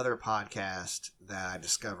is another podcast that I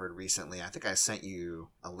discovered recently. I think I sent you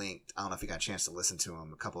a link. I don't know if you got a chance to listen to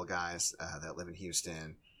them. A couple of guys that live in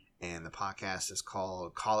Houston, and the podcast is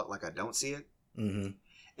called "Call It Like I Don't See It." Mm-hmm.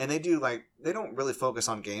 And they don't really focus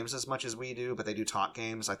on games as much as we do, but they do talk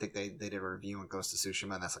games. I think they did a review on Ghost of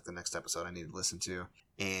Tsushima, and that's like the next episode I need to listen to.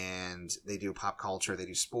 And they do pop culture, they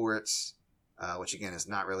do sports, which again is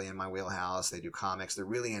not really in my wheelhouse. They do comics. They're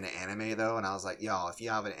really into anime though, and I was like, y'all, if you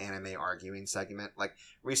have an anime arguing segment, like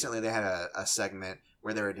recently they had a segment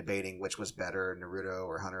where they were debating which was better, Naruto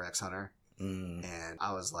or Hunter x Hunter. And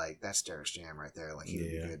I was like, that's Derek's jam right there. Like, he would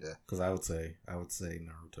be good to. Because I would say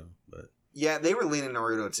Naruto, but yeah, they were leaning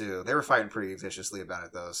Naruto too. They were fighting pretty viciously about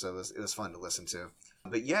it though, so it was fun to listen to.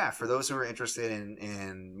 But yeah, for those who are interested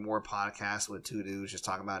in more podcasts with two dudes just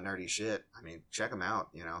talking about nerdy shit, I mean, check them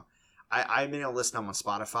out. I've been able to listen to them on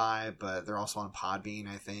Spotify, but they're also on Podbean,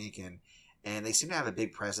 I think, and they seem to have a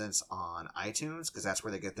big presence on iTunes because that's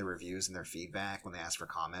where they get their reviews and their feedback when they ask for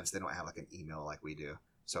comments. They don't have like an email like we do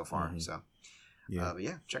so far. Mm-hmm. So, but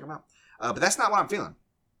yeah, check them out. But that's not what I'm feeling.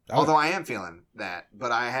 Okay. Although I am feeling that,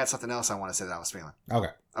 but I had something else I want to say that I was feeling. Okay.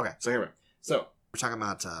 So here we go. So we're talking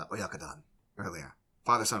about Oyakodon earlier,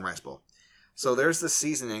 Father-Son Rice Bowl. So there's this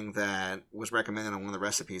seasoning that was recommended on one of the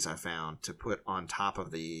recipes I found to put on top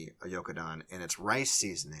of the Oyakodon, and it's rice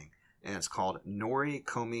seasoning, and it's called Nori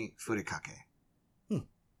Komi Furikake.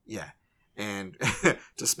 Yeah, and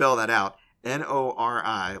to spell that out,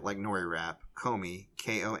 Nori like nori wrap, Komi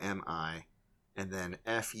Komi, and then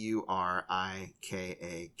Furikake.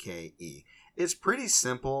 It's pretty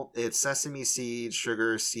simple. It's sesame seeds,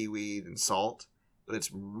 sugar, seaweed, and salt. but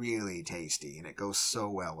it's really tasty, and it goes so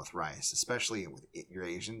well with rice, especially with your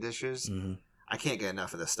Asian dishes. Mm-hmm. I can't get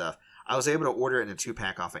enough of this stuff. I was able to order it in a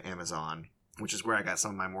 2-pack off of Amazon, which is where I got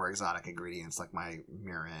some of my more exotic ingredients, like my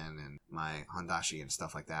mirin and my handashi and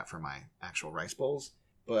stuff like that for my actual rice bowls.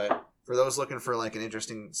 But for those looking for like an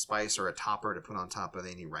interesting spice or a topper to put on top of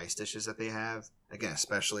any rice dishes that they have, again,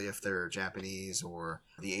 especially if they're Japanese or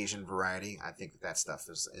the Asian variety, I think that stuff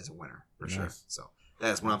is a winner for sure. So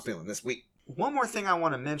that's what I'm feeling this week. One more thing I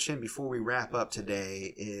want to mention before we wrap up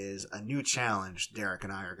today is a new challenge Derek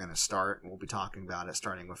and I are going to start. We'll be talking about it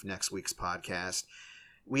starting with next week's podcast.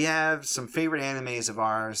 We have some favorite animes of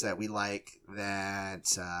ours that we like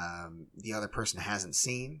that the other person hasn't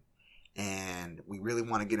seen, and we really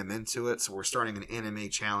want to get them into it. So we're starting an anime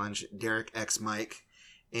challenge, Derek x Mike.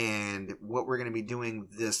 And what we're going to be doing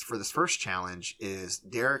for this first challenge is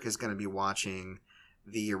Derek is going to be watching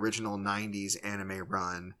the original 90s anime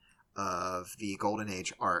run of the Golden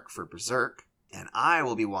Age arc for Berserk, and I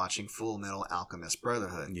will be watching Full Metal Alchemist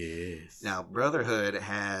Brotherhood. Yes. Now, Brotherhood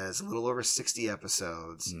has a little over 60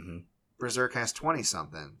 episodes. Mm-hmm. Berserk has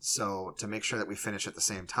 20-something. So to make sure that we finish at the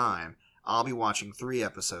same time, I'll be watching 3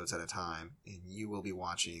 episodes at a time, and you will be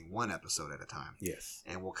watching 1 episode at a time. Yes.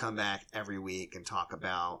 And we'll come back every week and talk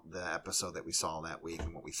about the episode that we saw that week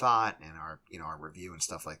and what we thought, and our review and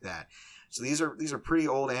stuff like that. So these are pretty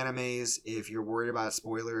old animes. If you're worried about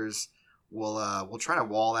spoilers, we'll try to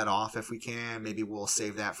wall that off if we can. Maybe we'll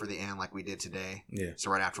save that for the end like we did today. Yeah. So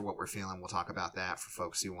right after what we're feeling, we'll talk about that for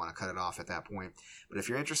folks who want to cut it off at that point. But if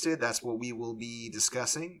you're interested, that's what we will be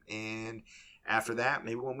discussing. And after that,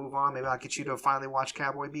 maybe we'll move on. Maybe I'll get you to finally watch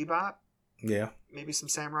Cowboy Bebop. Yeah. Maybe some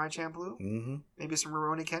Samurai Champloo. Mm-hmm. Maybe some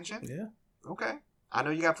Rurouni Kenshin. Yeah. Okay. I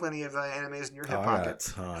know you got plenty of animes in your hip I pocket. got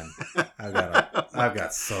a ton. I've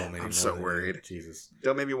got so many. I'm so worried. Jesus.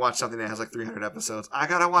 Don't make me watch something that has like 300 episodes. I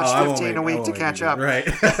gotta watch 15 a week to catch up. Right.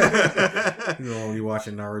 You'll only be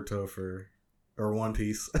watching Naruto or One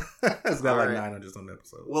Piece. It's got like 900 some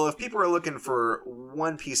episodes. Well, if people are looking for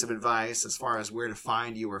one piece of advice as far as where to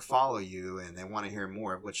find you or follow you, and they want to hear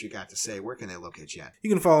more of what you got to say, where can they locate you at? You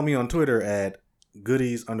can follow me on Twitter at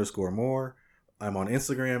goodies_more. I'm on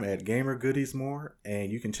Instagram at gamergoodiesmore,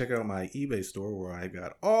 and you can check out my eBay store where I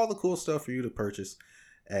got all the cool stuff for you to purchase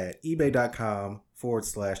at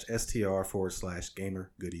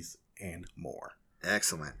ebay.com/str/gamergoodies and more.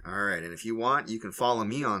 Excellent. All right. And if you want, you can follow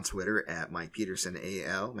me on Twitter at Mike Peterson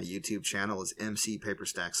AL. My YouTube channel is MC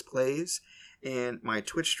Paperstacks Plays, and my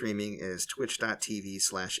Twitch streaming is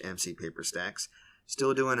twitch.tv/MC Paperstacks.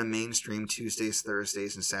 Still doing a mainstream Tuesdays,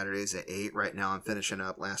 Thursdays, and Saturdays at 8. Right now I'm finishing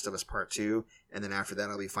up Last of Us Part 2. And then after that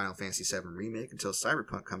I'll be Final Fantasy VII Remake until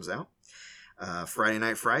Cyberpunk comes out. Friday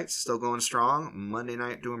Night Frights, still going strong. Monday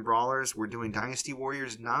night doing Brawlers. We're doing Dynasty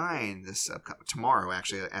Warriors 9 tomorrow,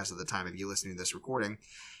 actually, as of the time of you listening to this recording.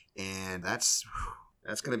 And that's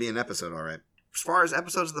going to be an episode, all right. As far as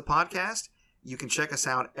episodes of the podcast, you can check us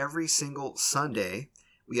out every single Sunday.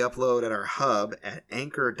 We upload at our hub at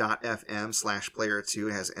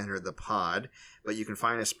anchor.fm/player2 has entered the pod, but you can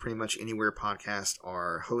find us pretty much anywhere podcasts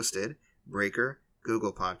are hosted. Breaker,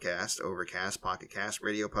 Google Podcast, Overcast, Pocket Cast,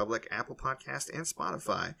 Radio Public, Apple Podcast, and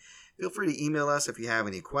Spotify. Feel free to email us if you have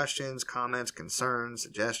any questions, comments, concerns,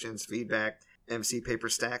 suggestions, feedback,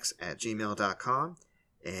 mcpaperstacks@gmail.com.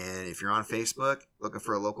 And if you're on Facebook, looking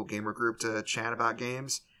for a local gamer group to chat about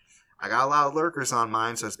games, I got a lot of lurkers on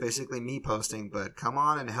mine, so it's basically me posting, but come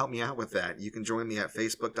on and help me out with that. You can join me at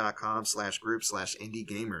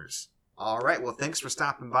facebook.com/group/indiegamers. All right, well, thanks for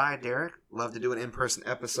stopping by, Derek. Love to do an in-person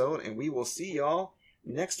episode, and we will see y'all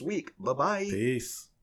next week. Bye-bye. Peace.